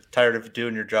 Tired of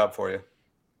doing your job for you.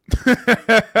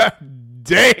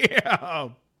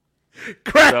 Damn.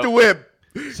 Crack the whip.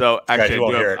 So Guys, actually, you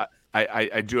won't hear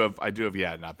I do have.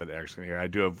 Yeah, not that Eric's gonna hear. I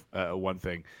do have one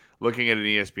thing. Looking at an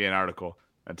ESPN article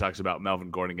that talks about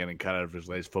Melvin Gordon getting cut out of his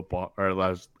latest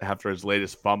after his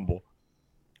latest fumble.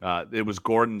 It was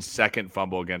Gordon's second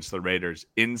fumble against the Raiders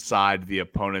inside the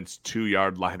opponent's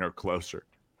 2-yard line or closer.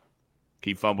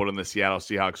 He fumbled in the Seattle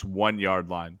Seahawks 1-yard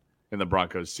line in the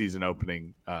Broncos season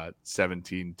opening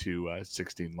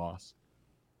 17-16 loss.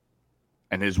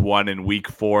 And his one in week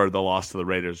 4, the loss to the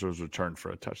Raiders, was returned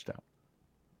for a touchdown.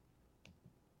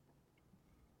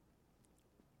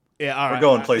 Yeah, all We're right.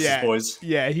 going places, Yeah, boys.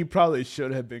 Yeah, he probably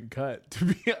should have been cut. To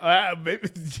be maybe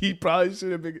he probably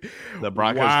should have been. The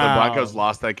Broncos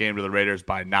lost that game to the Raiders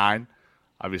by 9.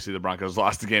 Obviously, the Broncos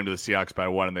lost the game to the Seahawks by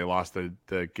 1, and they lost the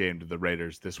game to the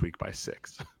Raiders this week by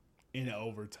 6. In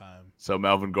overtime. So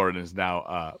Melvin Gordon is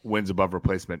now wins above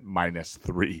replacement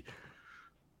 -3.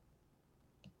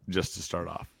 Just to start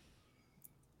off.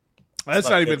 That's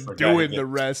not not good even for a guy who doing the gets-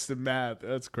 rest of math.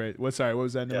 That's great. What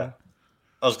was that? Yeah. Noah?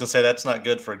 I was gonna say that's not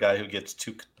good for a guy who gets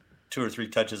two or three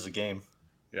touches a game.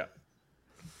 Yeah.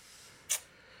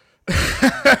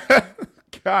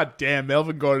 God damn,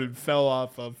 Melvin Gordon fell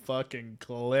off a fucking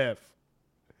cliff.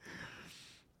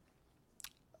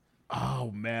 Oh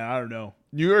man, I don't know.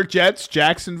 New York Jets,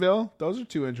 Jacksonville. Those are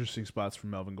two interesting spots for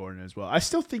Melvin Gordon as well. I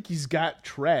still think he's got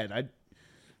tread.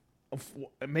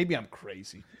 Maybe I'm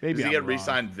crazy. Maybe Does he I'm get wrong.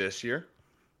 re-signed this year?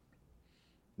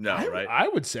 No, right? I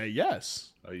would say yes.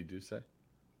 Oh, you do say?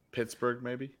 Pittsburgh,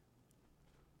 maybe?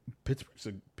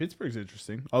 Pittsburgh's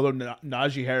interesting. Although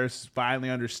Najee Harris finally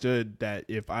understood that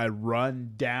if I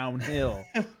run downhill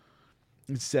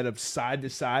instead of side to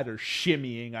side or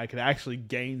shimmying, I could actually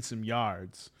gain some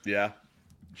yards. Yeah.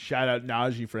 Shout out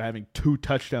Najee for having 2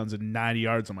 touchdowns and 90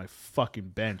 yards on my fucking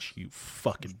bench, you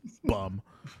fucking bum.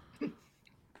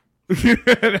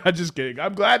 I'm just kidding.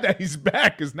 I'm glad that he's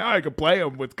back because now I can play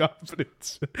him with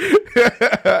confidence.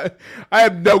 I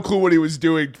have no clue what he was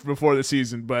doing before the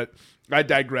season, but I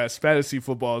digress. Fantasy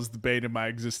football is the bane of my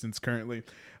existence currently.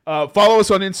 Follow us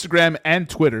on Instagram and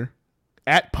Twitter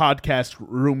at Podcast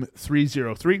Room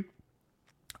 303.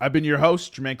 I've been your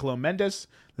host, Jermaine Colon Mendez.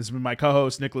 This has been my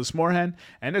co-host, Nicholas Moorhan.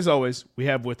 And as always, we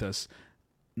have with us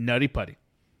Nutty Putty.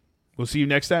 We'll see you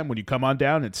next time when you come on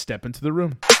down and step into the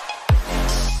room.